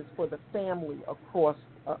services for the family across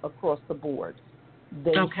the board.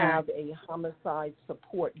 They have a homicide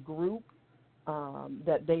support group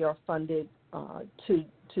that they are funded to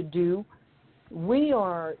do. We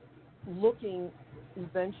are looking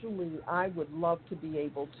eventually. I would love to be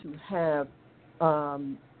able to have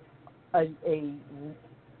a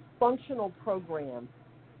functional program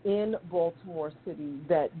in Baltimore City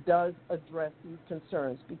that does address these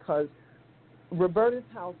concerns, because Roberta's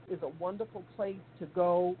House is a wonderful place to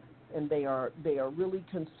go, and they are really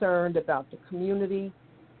concerned about the community,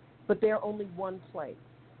 but they're only one place.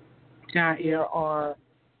 There are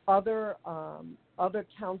other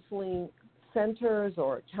counseling centers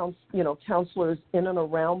or counselors in and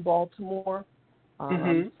around Baltimore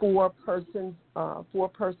for persons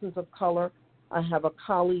of color. I have a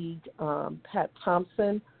colleague, Pat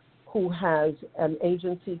Thompson, who has an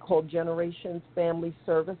agency called Generations Family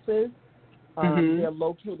Services, Mm-hmm. They're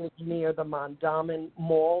located near the Mondawmin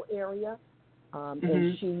Mall area,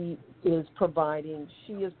 and she is providing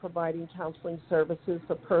counseling services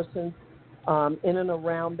for persons in and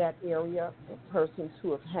around that area, persons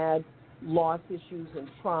who have had loss issues and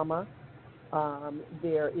trauma.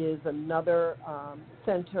 There is another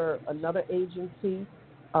center, another agency,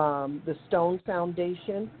 the Stone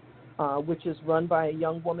Foundation, which is run by a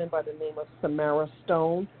young woman by the name of Samara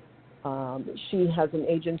Stone. She has an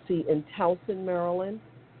agency in Towson, Maryland,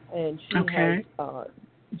 and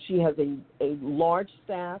she has a large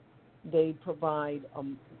staff. They provide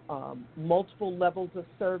multiple levels of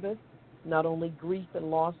service, not only grief and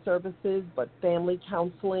loss services, but family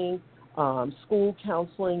counseling, school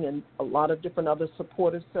counseling, and a lot of different other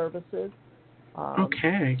supportive services.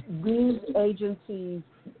 These agencies,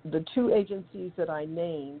 the two agencies that I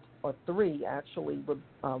named, or three actually,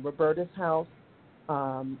 Roberta's House,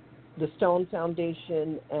 the Stone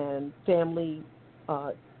Foundation, and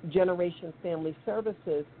Generation Family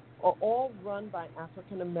Services, are all run by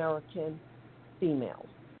African American females.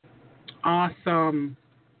 Awesome.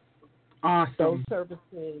 Those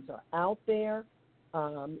services are out there.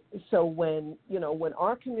 So when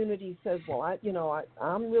our community says, well,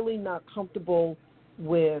 I'm really not comfortable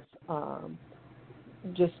with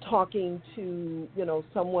just talking to,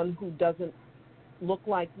 someone who doesn't look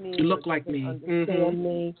like me, understand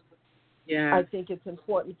me. Yeah. I think it's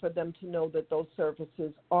important for them to know that those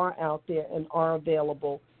services are out there and are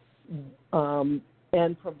available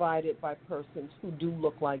and provided by persons who do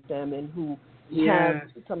look like them and who have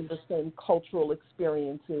some of the same cultural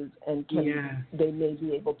experiences and they may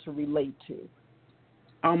be able to relate to.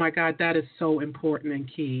 Oh, my God, that is so important and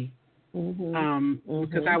key.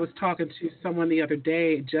 Because I was talking to someone the other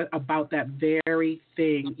day about that very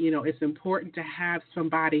thing. It's important to have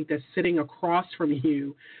somebody that's sitting across from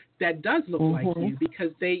you that does look like you,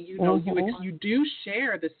 because you do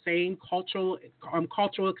share the same cultural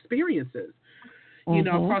experiences,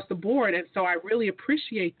 across the board. And so I really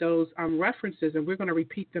appreciate those references, and we're going to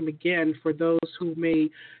repeat them again for those who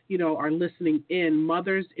may, are listening in.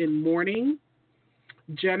 Mothers in Mourning,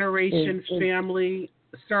 Generation Family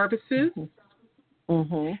Services,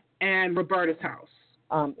 and Roberta's House.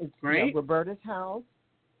 Right? Roberta's House,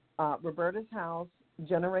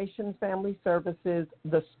 Generation Family Services,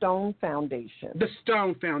 the Stone Foundation. The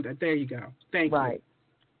Stone Foundation. There you go. Thank you. Right.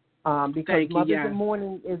 Because Mothers in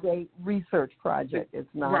Mourning is a research project. It's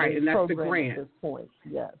not a and that's program the grant at this point.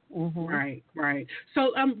 Yes. Right.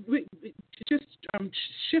 So just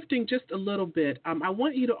shifting just a little bit, I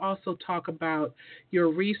want you to also talk about your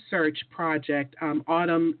research project,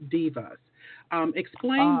 Autumn Divas.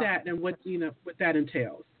 Explain that and what that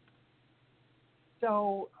entails.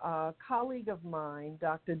 So a colleague of mine,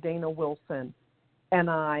 Dr. Dana Wilson, and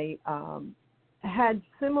I had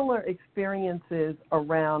similar experiences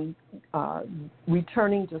around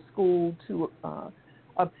returning to school to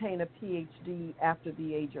obtain a PhD after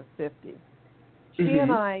the age of 50. She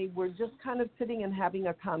and I were just kind of sitting and having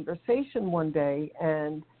a conversation one day,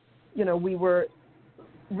 and, we were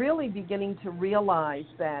really beginning to realize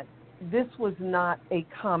that this was not a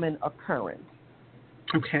common occurrence.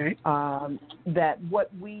 Okay. That what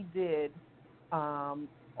we did,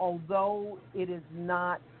 although it is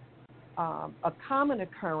not a common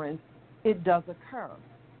occurrence, it does occur.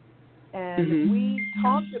 And we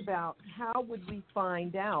talked about how would we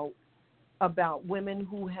find out about women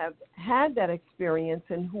who have had that experience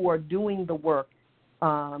and who are doing the work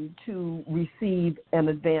to receive an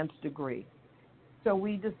advanced degree. So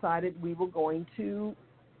we decided we were going to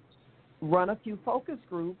run a few focus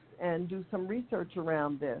groups and do some research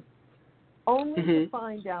around this, only to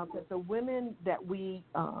find out that the women that we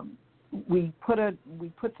put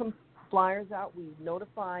some flyers out. We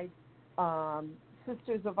notified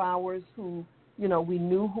sisters of ours who, we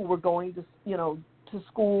knew who were going to, to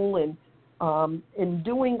school and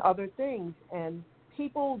doing other things, and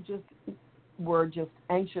people were just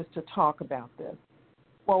anxious to talk about this.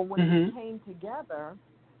 Well, when we came together,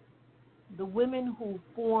 the women who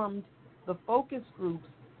formed the focus groups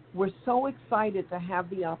were so excited to have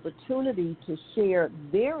the opportunity to share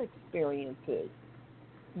their experiences.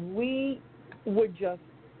 We were just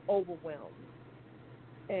overwhelmed.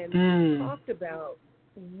 And we talked about,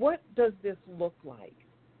 what does this look like?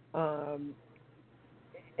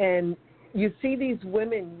 And you see these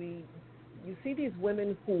women,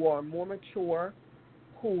 who are more mature,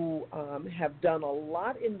 who have done a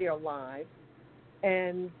lot in their lives,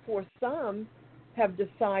 and for some have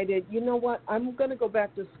decided, you know what, I'm going to go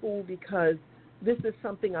back to school because this is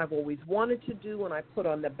something I've always wanted to do and I put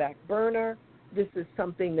on the back burner. This is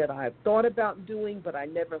something that I've thought about doing, but I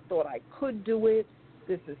never thought I could do it.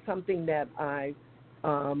 This is something that I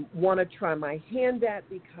want to try my hand at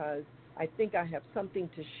because I think I have something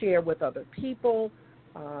to share with other people.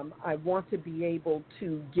 I want to be able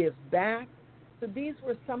to give back. So these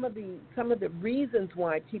were some of the reasons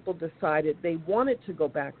why people decided they wanted to go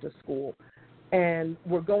back to school, and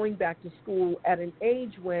were going back to school at an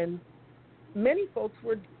age when many folks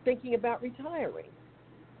were thinking about retiring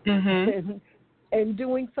and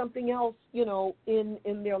doing something else,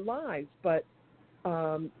 in their lives. But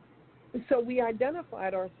so we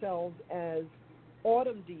identified ourselves as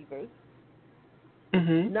autumn divas,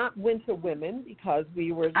 not winter women, because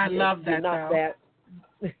we were. I love that. Not that.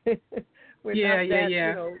 We're not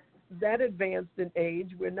that, that advanced in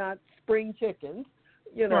age. We're not spring chickens,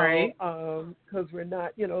 right? Because we're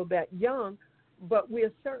not, that young. But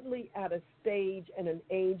we're certainly at a stage and an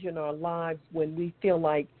age in our lives when we feel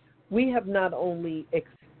like we have not only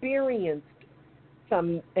experienced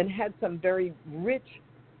some and had some very rich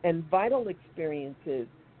and vital experiences,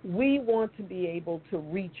 we want to be able to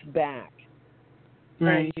reach back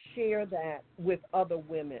and share that with other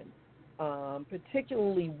women.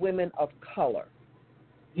 Particularly women of color.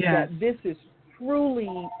 Yes. That this is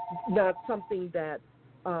truly not something that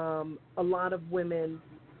a lot of women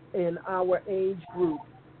in our age group,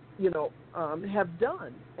 have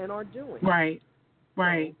done and are doing. Right. So,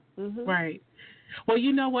 Right. Well,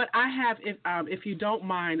 you know what? I have, if you don't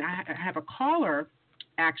mind, I have a caller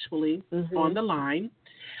actually on the line.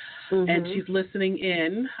 And she's listening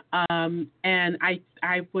in, and I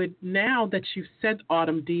would, now that you said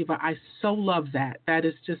Autumn Diva, I so love that. That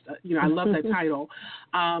is just, I love that title.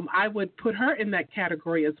 I would put her in that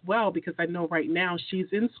category as well, because I know right now she's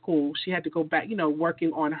in school. She had to go back,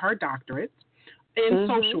 working on her doctorate in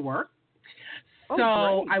social work.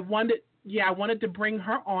 So I wanted to bring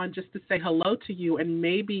her on just to say hello to you, and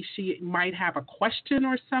maybe she might have a question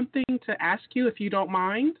or something to ask you, if you don't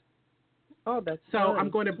mind. Oh, that's so. Fun.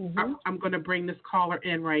 I'm going to bring this caller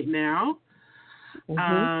in right now.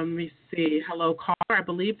 Let me see. Hello, caller. I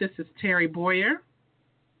believe this is Terry Boyer.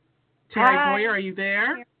 Terry Boyer, are you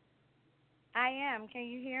there? I am. Can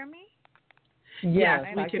you hear me? Yes,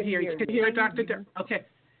 we can hear you. Can you hear Dr. Okay.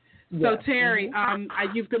 Yes. So Terry,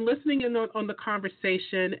 you've been listening in on the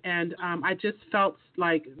conversation, and I just felt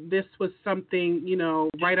like this was something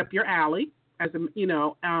right up your alley.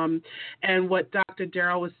 And what Dr.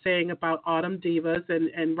 Darrell was saying about Autumn Divas,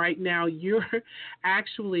 and right now you're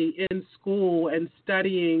actually in school and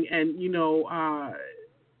studying, and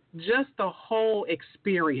just the whole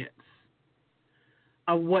experience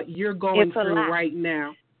of what you're going through right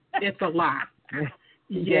now. It's a lot.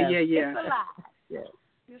 Yeah. It's a lot. Yes.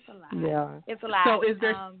 It's a lot. Yeah. It's a lot. So is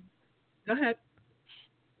there? Go ahead.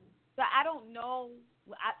 So I don't know.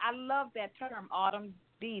 I love that term, Autumn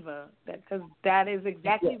Diva, because that is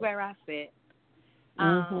exactly where I sit.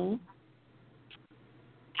 I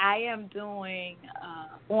am doing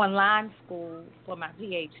online school for my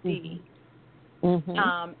PhD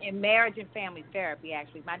in marriage and family therapy.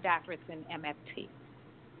 Actually, my doctorate's in MFT.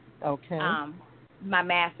 Okay. My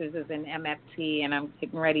master's is in MFT, and I'm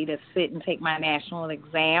getting ready to sit and take my national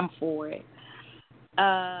exam for it.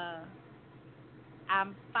 I'm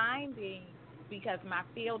finding, because my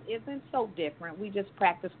field isn't so different, we just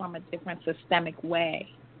practice from a different systemic way.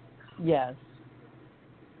 Yes.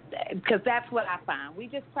 Because that's what I find. We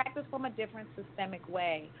just practice from a different systemic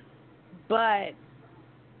way. But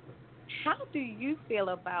how do you feel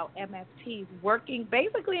about MFTs working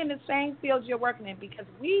basically in the same field you're working in? Because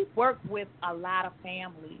we work with a lot of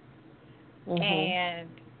families. And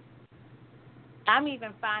I'm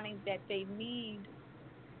even finding that they need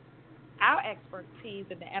our expertise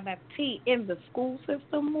in the MFT in the school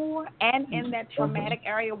system more, and in that traumatic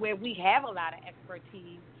area where we have a lot of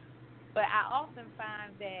expertise. But I often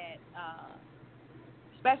find that,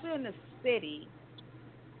 especially in the city,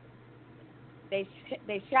 they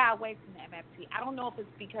shy away from the MFT. I don't know if it's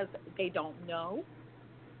because they don't know.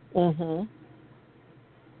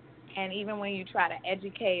 And even when you try to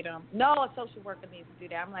educate them, no, a social worker needs to do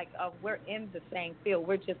that. I'm like, oh, we're in the same field.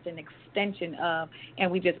 We're just an extension of, and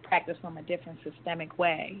we just practice from a different systemic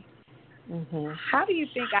way. How do you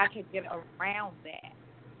think I could get around that?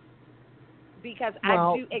 Because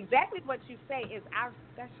I do exactly what you say is our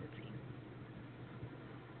specialty.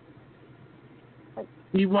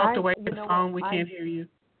 You walked away from the phone. We can't hear you.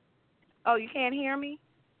 Oh, you can't hear me?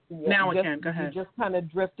 Yeah, now we can. Go ahead. You just kind of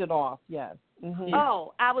drifted off, yes.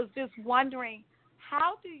 Oh, I was just wondering,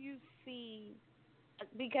 how do you see,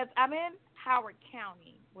 because I'm in Howard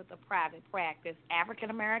County with a private practice,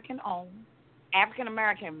 African-American owned,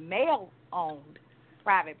 African-American male-owned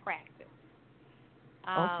private practice.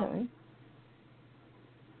 Okay.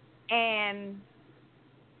 And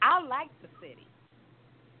I like the city.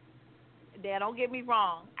 Now, don't get me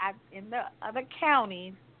wrong. In the other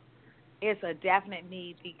counties, it's a definite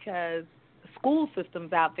need because school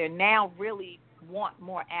systems out there now really want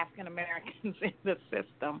more African Americans in the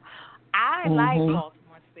system. I like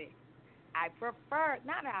Baltimore City. I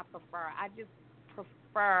just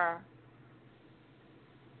prefer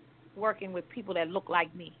working with people that look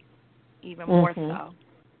like me, even more so.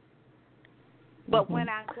 But when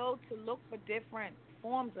I go to look for different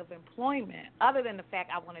forms of employment, other than the fact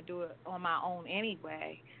I want to do it on my own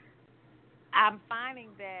anyway, I'm finding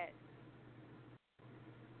that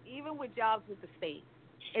even with jobs with the state,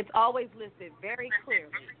 it's always listed very clearly.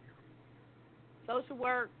 Social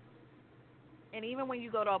work, and even when you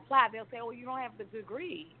go to apply, they'll say, oh, you don't have the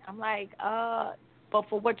degree. I'm like, but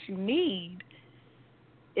for what you need,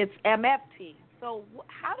 it's MFT. So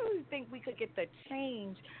how do you think we could get the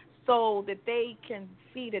change so that they can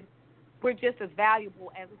see that we're just as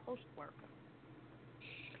valuable as a social worker?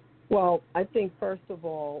 Well, I think, first of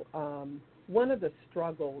all, one of the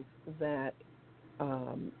struggles that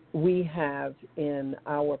we have in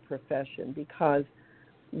our profession, because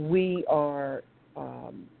we are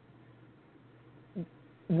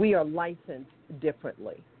licensed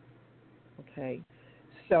differently, okay?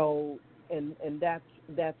 So, and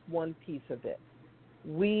that's one piece of it.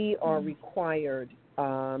 We are required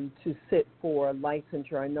to sit for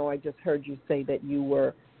licensure. I know I just heard you say that you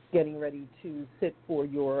were getting ready to sit for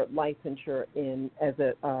your licensure as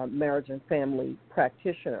a marriage and family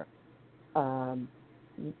practitioner.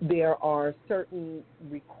 There are certain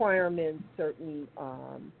requirements, certain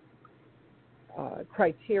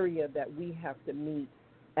criteria that we have to meet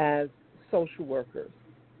as social workers.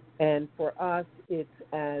 And for us, it's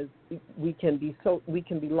as we can be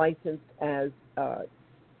licensed as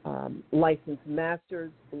licensed master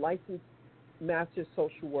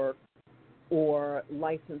social work, or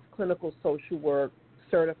licensed clinical social work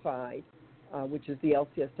certified, which is the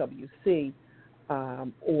LCSWC,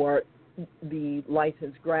 or the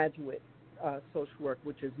licensed graduate social work,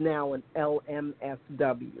 which is now an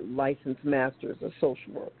LMSW, licensed masters of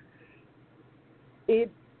social work.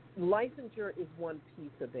 Licensure is one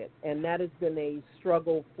piece of it, and that has been a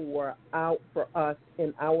struggle for us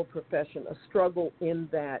in our profession, a struggle in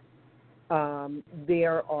that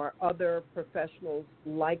there are other professionals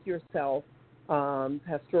like yourself,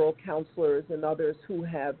 pastoral counselors and others who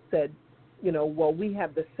have said, well, we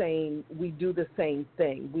do the same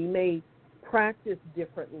thing. We may practice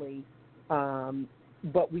differently,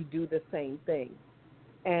 but we do the same thing.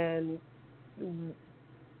 And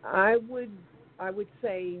I would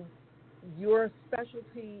say your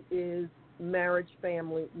specialty is marriage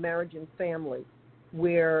and family,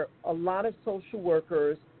 where a lot of social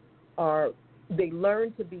workers they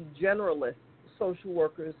learn to be generalist social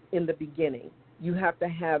workers in the beginning. You have to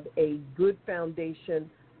have a good foundation,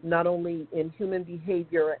 not only in human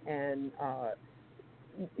behavior and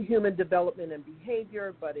human development and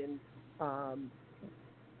behavior, but in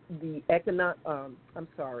the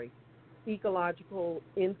ecological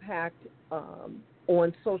impact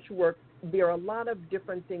on social work. There are a lot of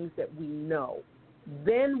different things that we know.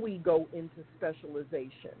 Then we go into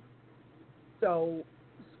specialization. So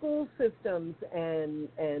school systems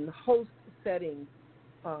and host settings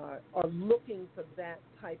are looking for that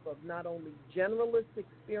type of not only generalist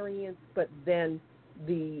experience, but then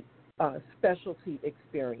the specialty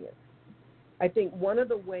experience. I think one of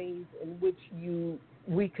the ways in which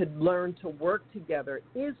we could learn to work together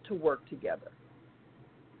is to work together.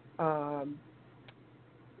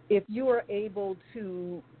 If you are able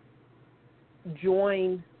to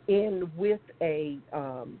join in with a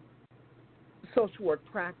social work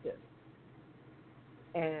practice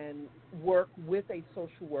and work with a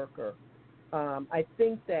social worker, I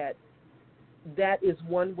think that is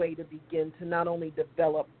one way to begin to not only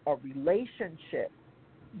develop a relationship,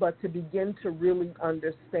 but to begin to really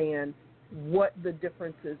understand what the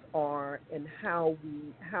differences are and how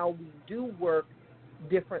we do work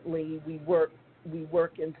differently. We work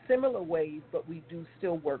in similar ways, but we do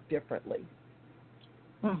still work differently.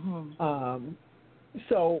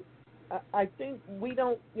 So I think we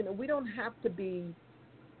don't have to be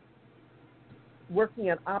working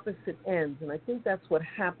at opposite ends, and I think that's what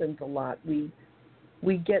happens a lot. We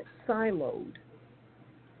get siloed.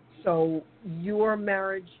 So you're a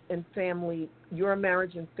marriage and family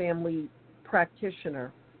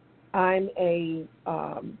practitioner. I'm a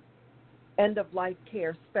end-of-life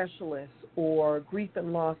care specialist or grief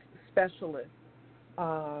and loss specialist.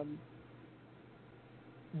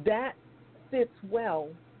 That fits well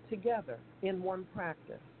together in one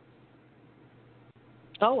practice.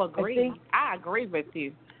 Oh, agree. I agree with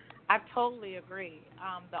you. I totally agree.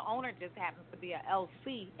 The owner just happens to be a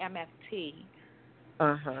LCMFT.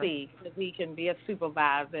 See, because he can be a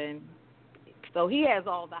supervisor, and so he has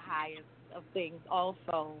all the highest of things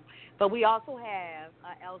also. But we also have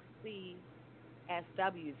a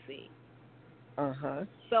LCSWC.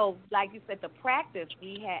 So, like you said, the practice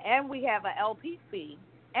we have, and we have a LPC,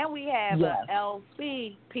 and we have a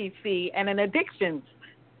LCPC, and an addictions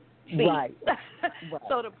C. Right.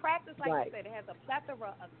 So the practice, like you said, it has a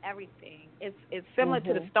plethora of everything. It's similar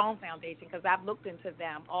to the Stone Foundation, because I've looked into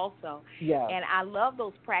them also. Yeah. And I love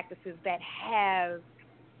those practices that have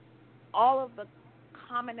all of the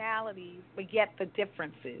commonalities, but yet the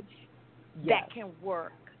differences that can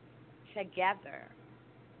work together.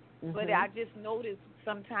 But I just noticed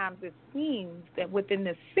sometimes it seems that within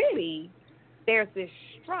the city, there's this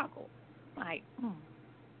struggle. Like,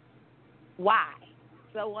 why?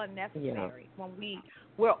 So unnecessary when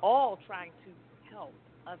we're all trying to help,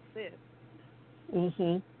 assist,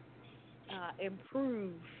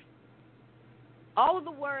 improve. All of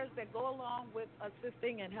the words that go along with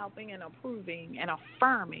assisting and helping and approving and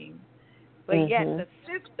affirming, but yet the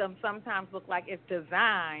system sometimes look like it's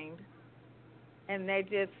designed, and they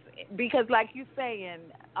just, because like you say, and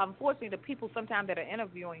unfortunately the people sometimes that are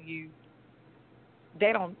interviewing you,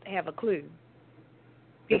 they don't have a clue,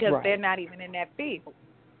 because they're not even in that field.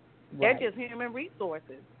 They're just human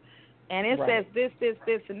resources. And it says this,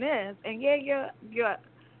 and this, and your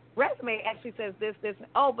resume actually says this,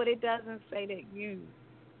 but it doesn't say that you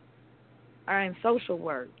are in social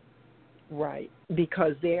work. Right,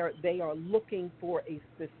 because they are looking for a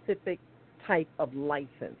specific type of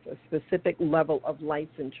license, a specific level of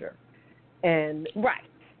licensure. And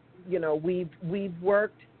you know, we've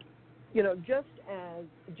worked, you know, just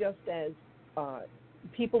as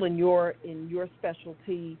people in your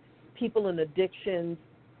specialty, people in addictions,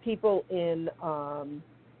 people in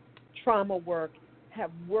trauma work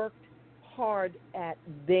have worked hard at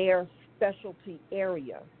their specialty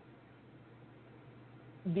area.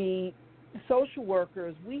 The social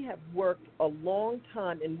workers, we have worked a long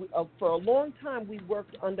time, and for a long time we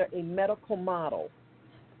worked under a medical model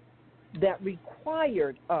that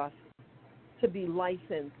required us to be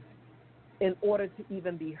licensed in order to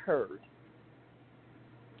even be heard.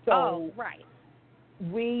 So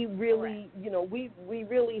we really, you know, we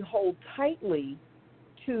really hold tightly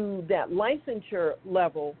to that licensure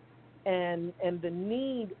level and the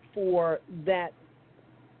need for that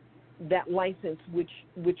license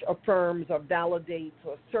which affirms or validates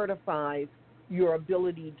or certifies your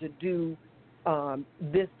ability to do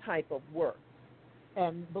this type of work.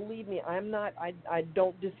 And believe me, I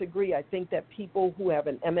don't disagree. I think that people who have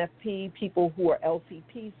an MFP, people who are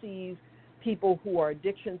LCPCs, people who are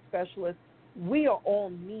addiction specialists, we are all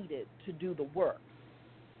needed to do the work.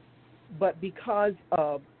 But because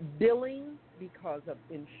of billing, because of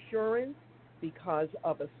insurance, because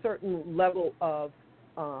of a certain level of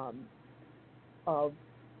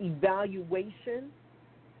evaluation,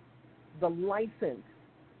 the license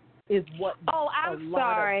is what a lot of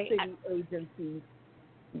city agencies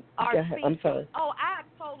I'm sorry. Oh, I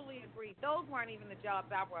totally agree. Those weren't even the jobs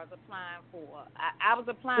I was applying for. I was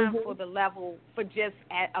applying for the level, for just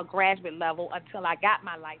at a graduate level until I got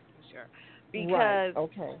my licensure. Because,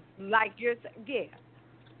 like you're saying,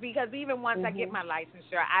 because even once I get my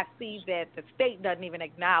licensure, I see that the state doesn't even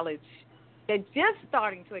acknowledge, they're just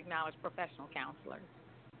starting to acknowledge professional counselors.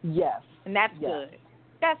 Yes. And that's good.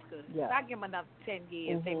 That's good. Yes. If I give them another 10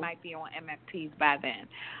 years, they might be on MFPs by then.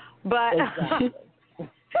 But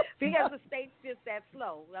because the state's just that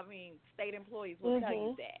slow. I mean, state employees will tell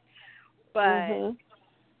you that. But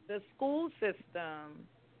the school system,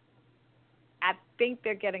 I think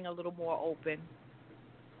they're getting a little more open.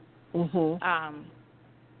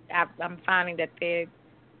 I'm finding that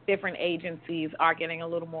different agencies are getting a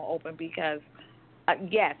little more open because,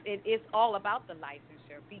 yes, it's all about the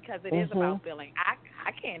licensure because it is about billing. I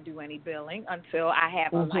can't do any billing until I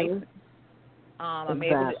have a license.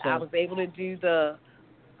 I was able to do the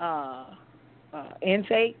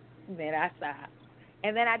intake, then I stopped.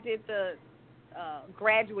 And then I did the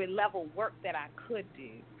graduate level work that I could do.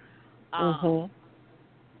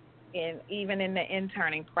 And even in the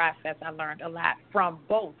interning process, I learned a lot from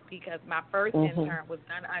both because my first intern was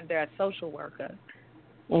done under a social worker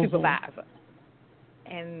supervisor.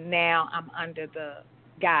 And now I'm under the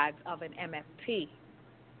guise of an MFT,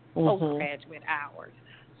 postgraduate hours.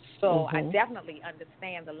 So I definitely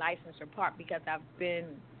understand the licensure part because I've been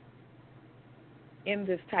in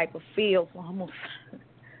this type of field for almost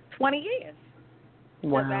 20 years.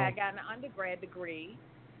 Because I got an undergrad degree.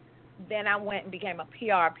 Then I went and became a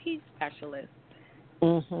PRP specialist.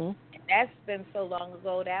 Mhm. And that's been so long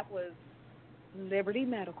ago. That was Liberty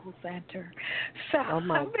Medical Center. So Oh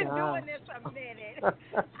my I've been gosh. doing this a minute.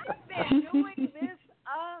 I've been doing this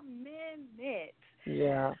a minute.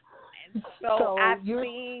 Yeah. And so I've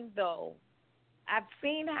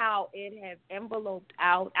seen how it has enveloped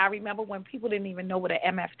out. I remember when people didn't even know what an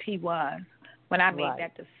MFT was when I made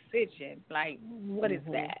that decision. Like, what is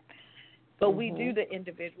that? But we do the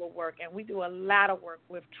individual work, and we do a lot of work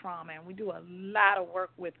with trauma, and we do a lot of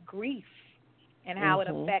work with grief and how it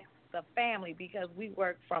affects the family, because we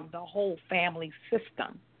work from the whole family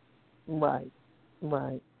system. Right.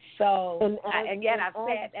 So, and yet I've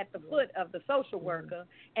sat at the foot of the social worker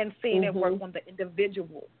and seen it work on the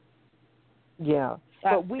individual. Yeah.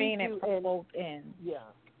 So but I've seen it from both ends. Yeah.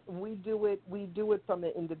 We do it from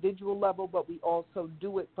the individual level, but we also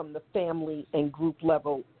do it from the family and group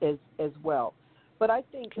level as well. But I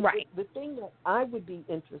think the thing that I would be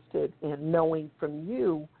interested in knowing from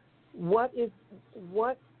you, what is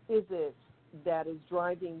it that is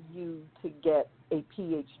driving you to get a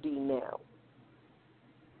PhD now?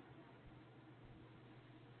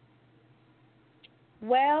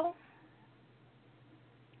 Well,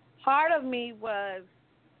 part of me was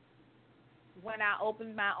when I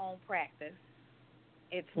opened my own practice.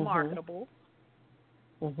 It's marketable.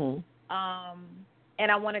 And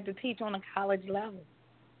I wanted to teach on a college level.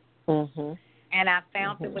 And I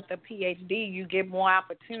found that with the PhD, you get more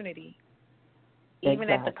opportunity, even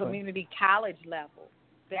at the community college level.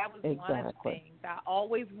 That was one of the things I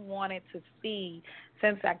always wanted to see.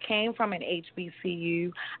 Since I came from an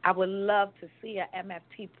HBCU, I would love to see a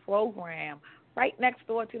MFT program right next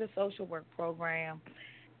door to the social work program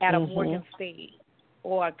at a Morgan State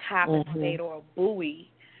or a Coppin State or a Bowie.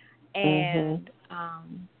 And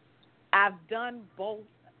I've done both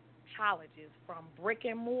colleges, from brick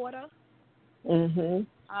and mortar,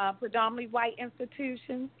 predominantly white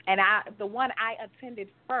institutions, and the one I attended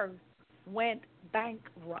first went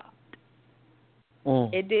bankrupt.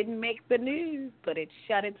 It didn't make the news, but it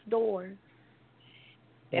shut its doors.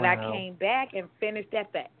 Then I came back and finished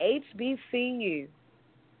at the HBCU.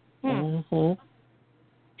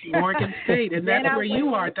 Morgan State, and that's where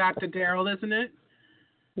you are, Dr. Darrell, isn't it?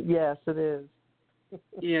 Yes, it is.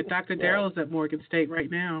 Yeah, Dr. Darrell is at Morgan State right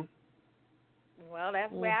now. Well,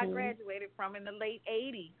 that's where I graduated from in the late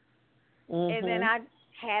 80s. And then I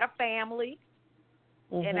had a family,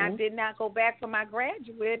 and I did not go back for my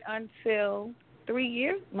graduate until 3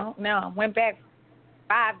 years. No, I went back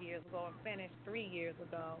 5 years ago and finished 3 years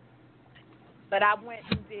ago. But I went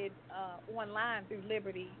and did online through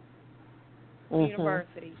Liberty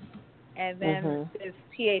University. And then this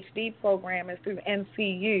PhD program is through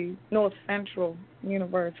NCU, North Central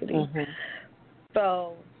University.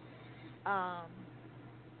 So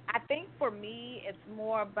I think for me, it's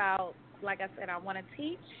more about, like I said, I want to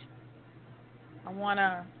teach. I want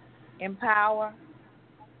to empower.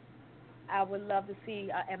 I would love to see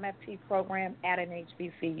a MFT program at an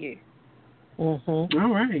HBCU. All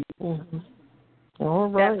right. All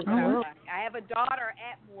right. I have a daughter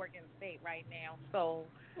at Morgan State right now, so.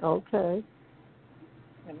 Okay.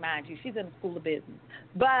 And mind you, she's in the School of Business.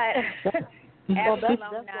 But well, that's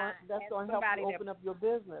going to help you open up your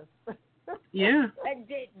business. Yeah.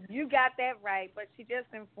 You got that right, but she just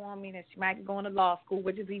informed me that she might be going to law school,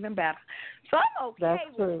 which is even better. So I'm okay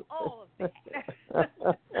with all of that.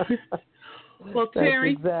 Well,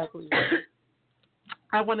 Terry, exactly.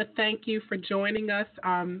 I want to thank you for joining us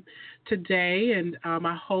today, and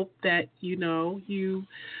I hope that, you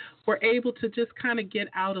were able to just kind of get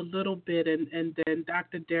out a little bit, and then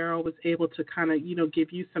Dr. Darrell was able to kind of,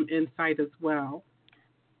 give you some insight as well.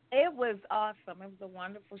 It was awesome. It was a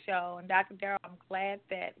wonderful show. And Dr. Darrell, I'm glad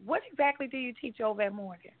that. What exactly do you teach over at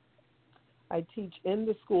Morgan? I teach in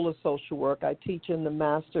the School of Social Work. I teach in the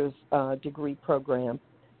master's degree program,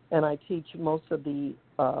 and I teach most of the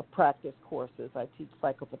practice courses. I teach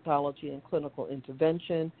psychopathology and clinical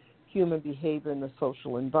intervention, human behavior in the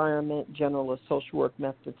social environment, general social work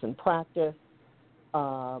methods and practice,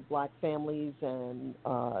 black families, and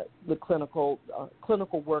the clinical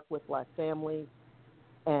work with black families,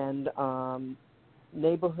 and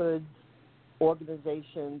neighborhoods,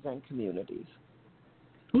 organizations, and communities.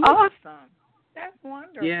 Awesome. That's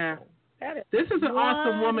wonderful. Yeah. This is an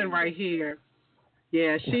awesome woman right here.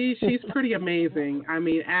 Yeah, she's pretty amazing. I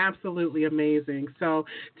mean, absolutely amazing. So,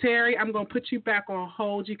 Terry, I'm going to put you back on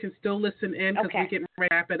hold. You can still listen in because we're getting ready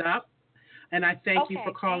to wrap it up. And I thank you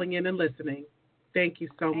for calling in and listening. Thank you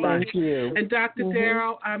so much. Thank you. And Dr.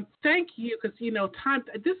 Darrell, thank you because, time,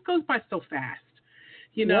 this goes by so fast.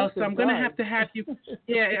 You know, Yes, so it I'm going to does. have you,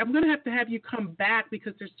 yeah, I'm going to have you come back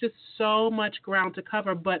because there's just so much ground to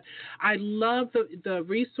cover. But I love the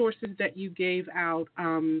resources that you gave out.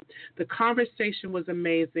 The conversation was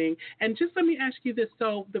amazing. And just let me ask you this.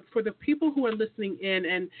 So for the people who are listening in,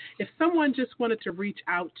 and if someone just wanted to reach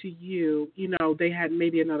out to you, you know, they had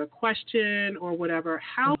maybe another question or whatever,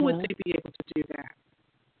 how would Mhm. they be able to do that?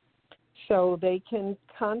 So they can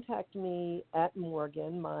contact me at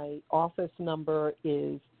Morgan. My office number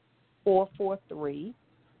is 443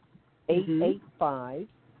 Mm-hmm. 885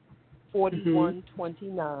 Mm-hmm.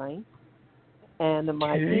 4129. And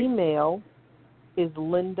my Okay. email is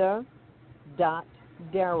linda.darrell,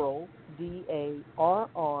 DARRELL,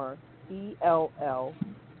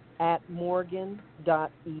 at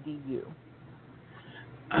morgan.edu.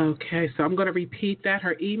 Okay, so I'm going to repeat that.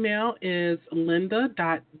 Her email is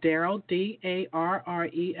linda.darrell,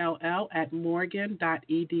 DARRELL, at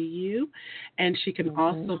morgan.edu. And she can Mm-hmm.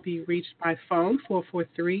 also be reached by phone,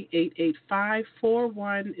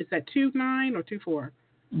 443-885-41. Is that 29 or 24?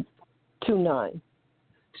 29.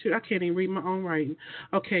 I can't even read my own writing.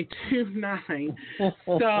 Okay, 29.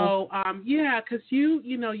 So, yeah, because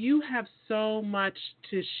you know, you have so much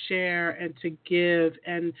to share and to give,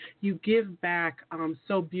 and you give back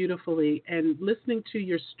so beautifully. And listening to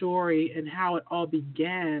your story and how it all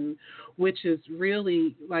began, which is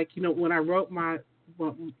really like, you know, when I wrote my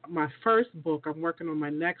first book, I'm working on my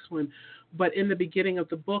next one. But in the beginning of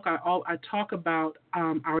the book, I talk about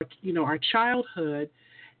our childhood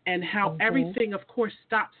and how Mm-hmm. everything, of course,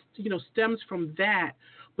 stems from that.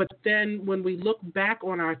 But then when we look back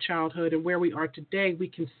on our childhood and where we are today, we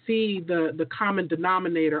can see the common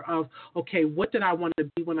denominator of, okay, what did I want to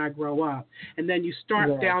be when I grow up? And then you start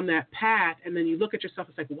Yes. down that path, and then you look at yourself,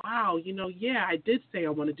 it's like, wow, you know, yeah, I did say I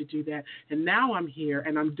wanted to do that, and now I'm here,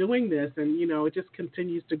 and I'm doing this, and, you know, it just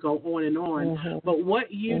continues to go on and on. Mm-hmm. But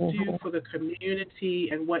what you do Mm-hmm. for the community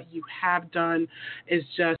and what you have done is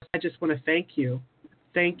just, I just want to thank you.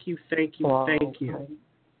 Thank you, thank you, Well, thank you.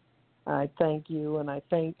 I thank you, and I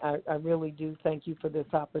really do thank you for this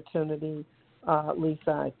opportunity,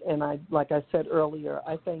 Lisa. And like I said earlier,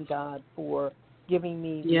 I thank God for giving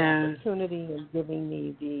me the Yes, opportunity and giving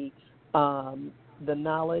me the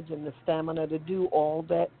knowledge and the stamina to do all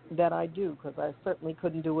that I do, because I certainly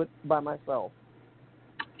couldn't do it by myself.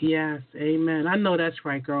 yes, amen. I know that's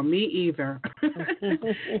right, girl. Me either.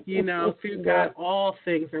 You know, through God, Yes, all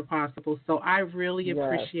things are possible. So I really yes.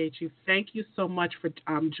 appreciate you. Thank you so much for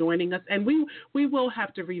joining us. And we will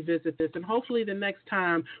have to revisit this. And hopefully the next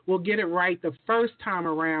time we'll get it right the first time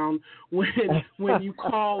around when you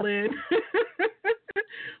call in.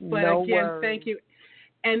 But No again, worries. thank you.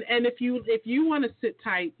 And if you want to sit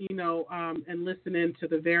tight, you know, and listen in to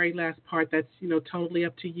the very last part, that's, you know, totally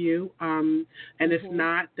up to you. And if Hmm.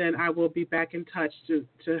 not, then I will be back in touch to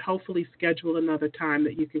hopefully schedule another time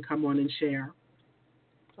that you can come on and share.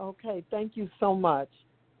 Okay, thank you so much.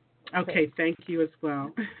 Okay, thank you as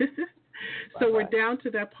well. So we're Bye-bye. down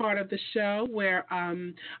to that part of the show where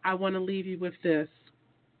I want to leave you with this.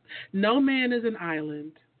 No man is an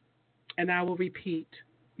island, and I will repeat,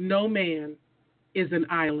 no man is an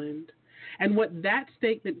island. And what that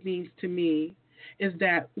statement means to me is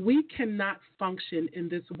that we cannot function in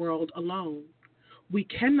this world alone. We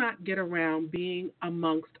cannot get around being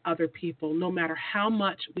amongst other people, no matter how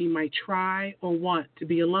much we might try or want to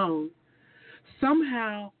be alone.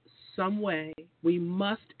 Somehow, some way, we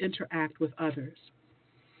must interact with others.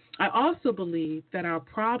 I also believe that our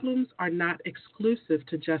problems are not exclusive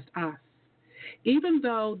to just us. Even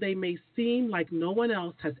though they may seem like no one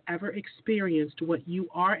else has ever experienced what you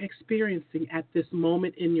are experiencing at this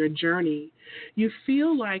moment in your journey, you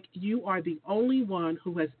feel like you are the only one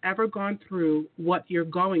who has ever gone through what you're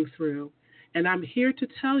going through. And I'm here to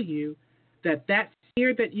tell you that that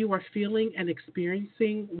fear that you are feeling and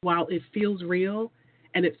experiencing, while it feels real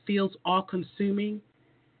and it feels all consuming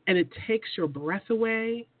and it takes your breath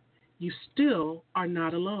away, you still are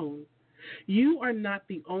not alone. You are not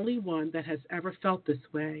the only one that has ever felt this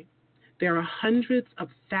way. There are hundreds of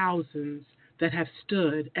thousands that have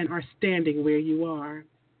stood and are standing where you are.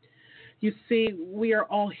 You see, we are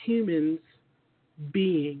all humans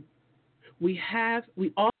being. We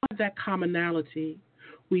all have that commonality.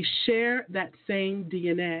 We share that same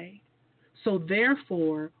DNA. So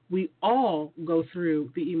therefore, we all go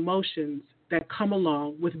through the emotions that come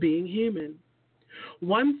along with being human.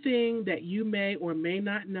 One thing that you may or may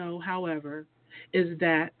not know, however, is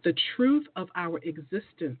that the truth of our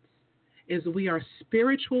existence is we are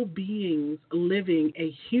spiritual beings living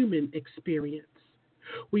a human experience.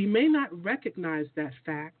 We may not recognize that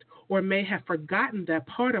fact or may have forgotten that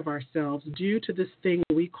part of ourselves due to this thing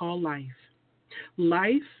we call life.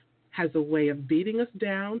 Life has a way of beating us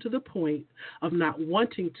down to the point of not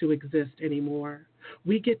wanting to exist anymore.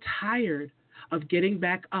 We get tired of getting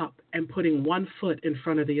back up and putting one foot in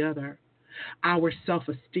front of the other. Our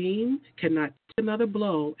self-esteem cannot take another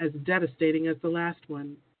blow as devastating as the last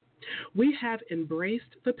one. We have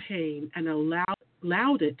embraced the pain and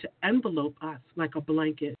allowed it to envelope us like a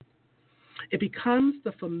blanket. It becomes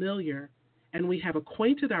the familiar, and we have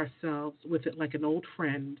acquainted ourselves with it like an old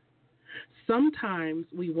friend. Sometimes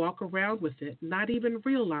we walk around with it, not even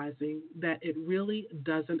realizing that it really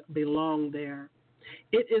doesn't belong there.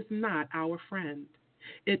 It is not our friend.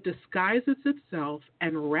 It disguises itself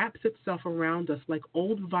and wraps itself around us like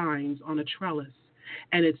old vines on a trellis,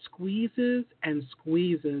 and it squeezes and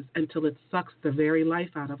squeezes until it sucks the very life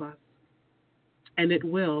out of us. And it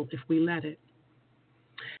will if we let it.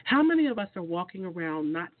 How many of us are walking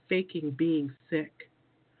around not faking being sick,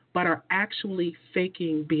 but are actually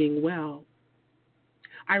faking being well?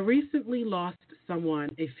 I recently lost someone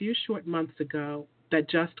a few short months ago that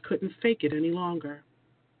just couldn't fake it any longer.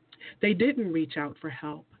 They didn't reach out for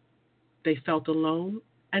help. They felt alone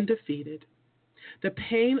and defeated. The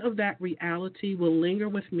pain of that reality will linger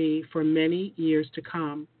with me for many years to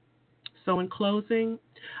come. So in closing,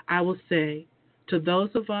 I will say to those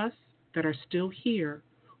of us that are still here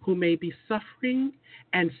who may be suffering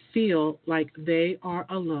and feel like they are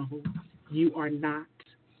alone, you are not.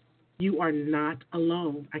 You are not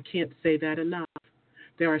alone. I can't say that enough.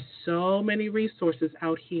 There are so many resources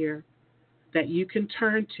out here that you can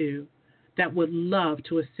turn to that would love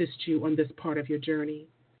to assist you on this part of your journey.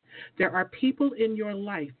 There are people in your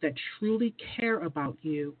life that truly care about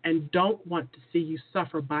you and don't want to see you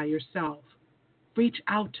suffer by yourself. Reach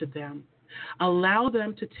out to them. Allow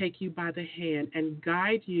them to take you by the hand and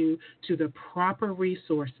guide you to the proper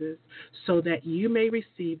resources so that you may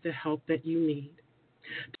receive the help that you need.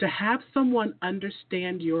 To have someone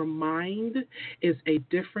understand your mind is a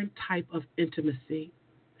different type of intimacy.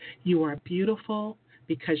 You are beautiful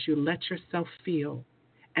because you let yourself feel,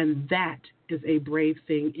 and that is a brave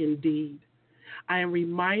thing indeed. I am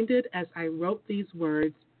reminded as I wrote these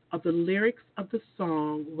words of the lyrics of the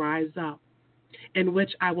song Rise Up, in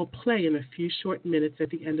which I will play in a few short minutes at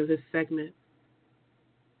the end of this segment.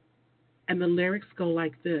 And the lyrics go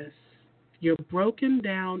like this: you're broken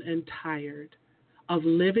down and tired of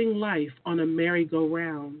living life on a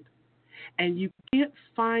merry-go-round, and you can't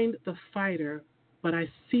find the fighter, but I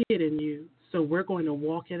see it in you, so we're going to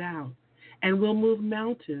walk it out, and we'll move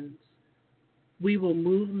mountains. We will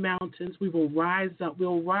move mountains. We will rise up.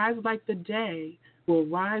 We'll rise like the day. We'll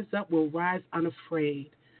rise up. We'll rise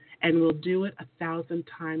unafraid, and we'll do it 1,000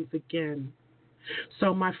 times again.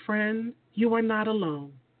 So, my friend, you are not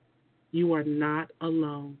alone. You are not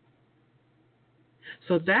alone.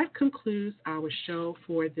 So that concludes our show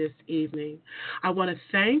for this evening. I want to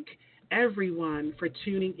thank everyone for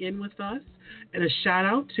tuning in with us, and a shout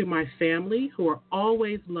out to my family who are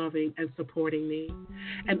always loving and supporting me,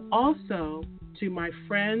 and also to my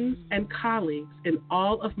friends and colleagues in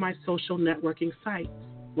all of my social networking sites.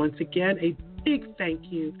 Once again, a big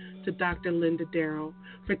thank you to Dr. Linda Darrell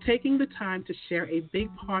for taking the time to share a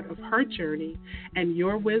big part of her journey and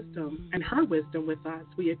your wisdom and her wisdom with us.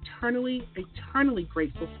 We are eternally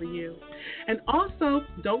grateful for you. And also,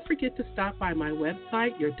 don't forget to stop by my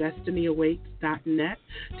website, yourdestinyawaits.net,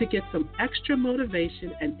 to get some extra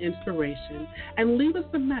motivation and inspiration, and leave us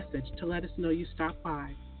a message to let us know you stopped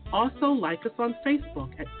by. Also, like us on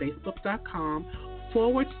Facebook at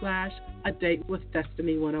facebook.com/A Date with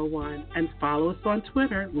Destiny 101, and follow us on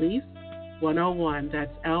Twitter, Lise 101.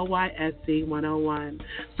 That's LYSE 101.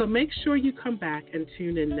 So make sure you come back and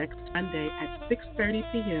tune in next Monday at 6:30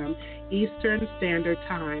 p.m. Eastern Standard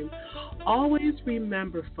Time. Always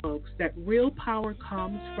remember, folks, that real power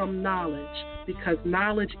comes from knowledge, because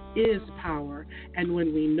knowledge is power, and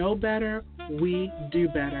when we know better, we do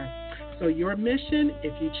better. So your mission,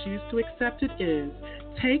 if you choose to accept it, is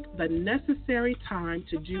take the necessary time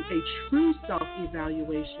to do a true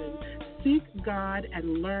self-evaluation. Seek God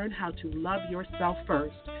and learn how to love yourself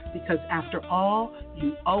first, because after all,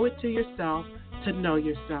 you owe it to yourself to know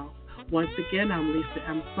yourself. Once again, I'm Lisa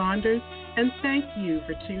M. Saunders, and thank you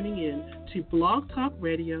for tuning in to Blog Talk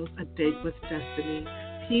Radio's A Date with Destiny.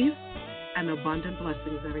 Peace and abundant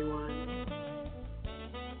blessings, everyone.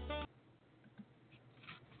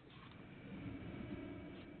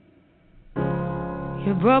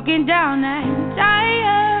 You're broken down and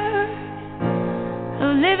tired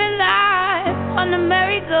of living life on the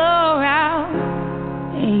merry-go-round,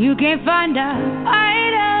 and you can't find a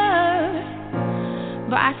fighter,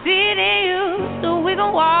 but I see it in you, so we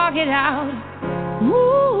gon' walk it out.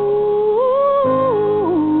 Ooh.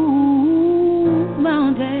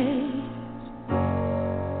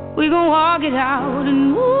 gon' walk it out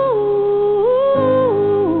and move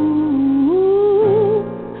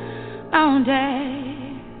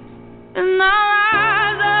mountains. And I'll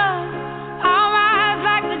rise up, I'll rise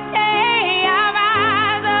like the day. I'll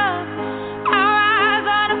rise up, I'll rise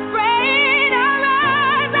unafraid. I'll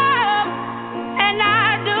rise up, and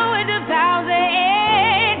I'll do it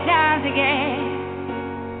 1,000 times again.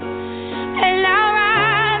 And I'll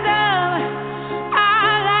rise up,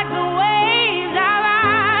 I like the waves. I'll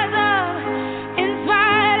rise up, in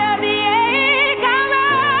spite of the ache. I'll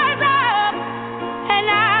rise up, and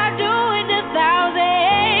I'll do it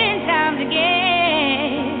 1,000 times again.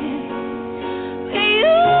 For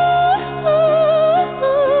you, for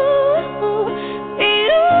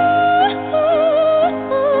you,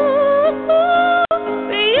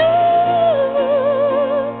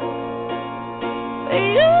 for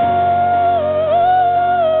you.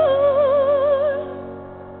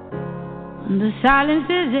 The silence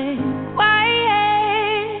is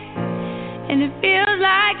quiet, and it feels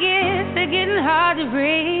like it's getting hard to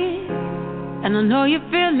breathe. And I know you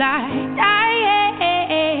feel like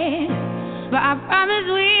dying, but I promise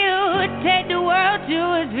we'll take the world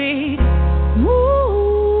to its feet. Move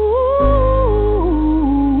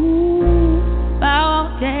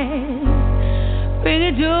mountains, bring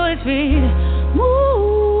it to its feet.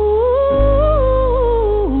 Move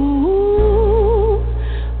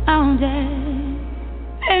mountains.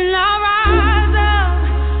 And I'll rise up,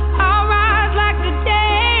 I'll rise like the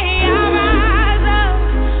day. I'll rise up,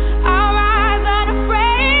 I'll rise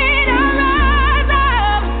unafraid. I'll rise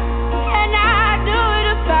up, and I'll do it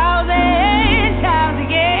 1,000 times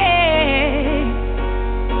again.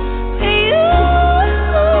 For you,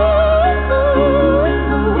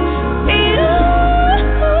 for you,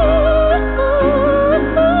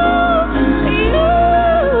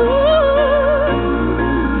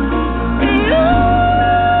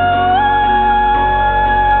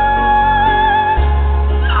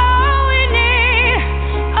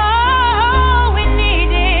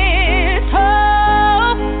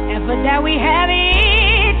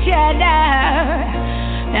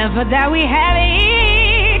 for that we have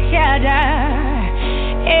each other,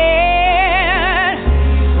 and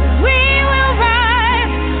we will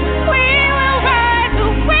rise, we will rise,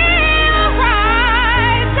 we will rise,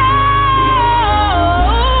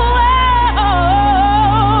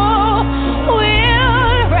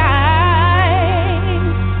 we'll rise.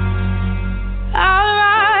 I'll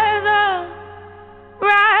rise up,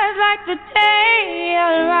 rise like the day.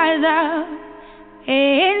 I'll rise up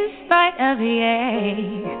in spite of the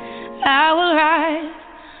ache. I will rise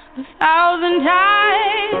 1,000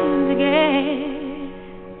 times again.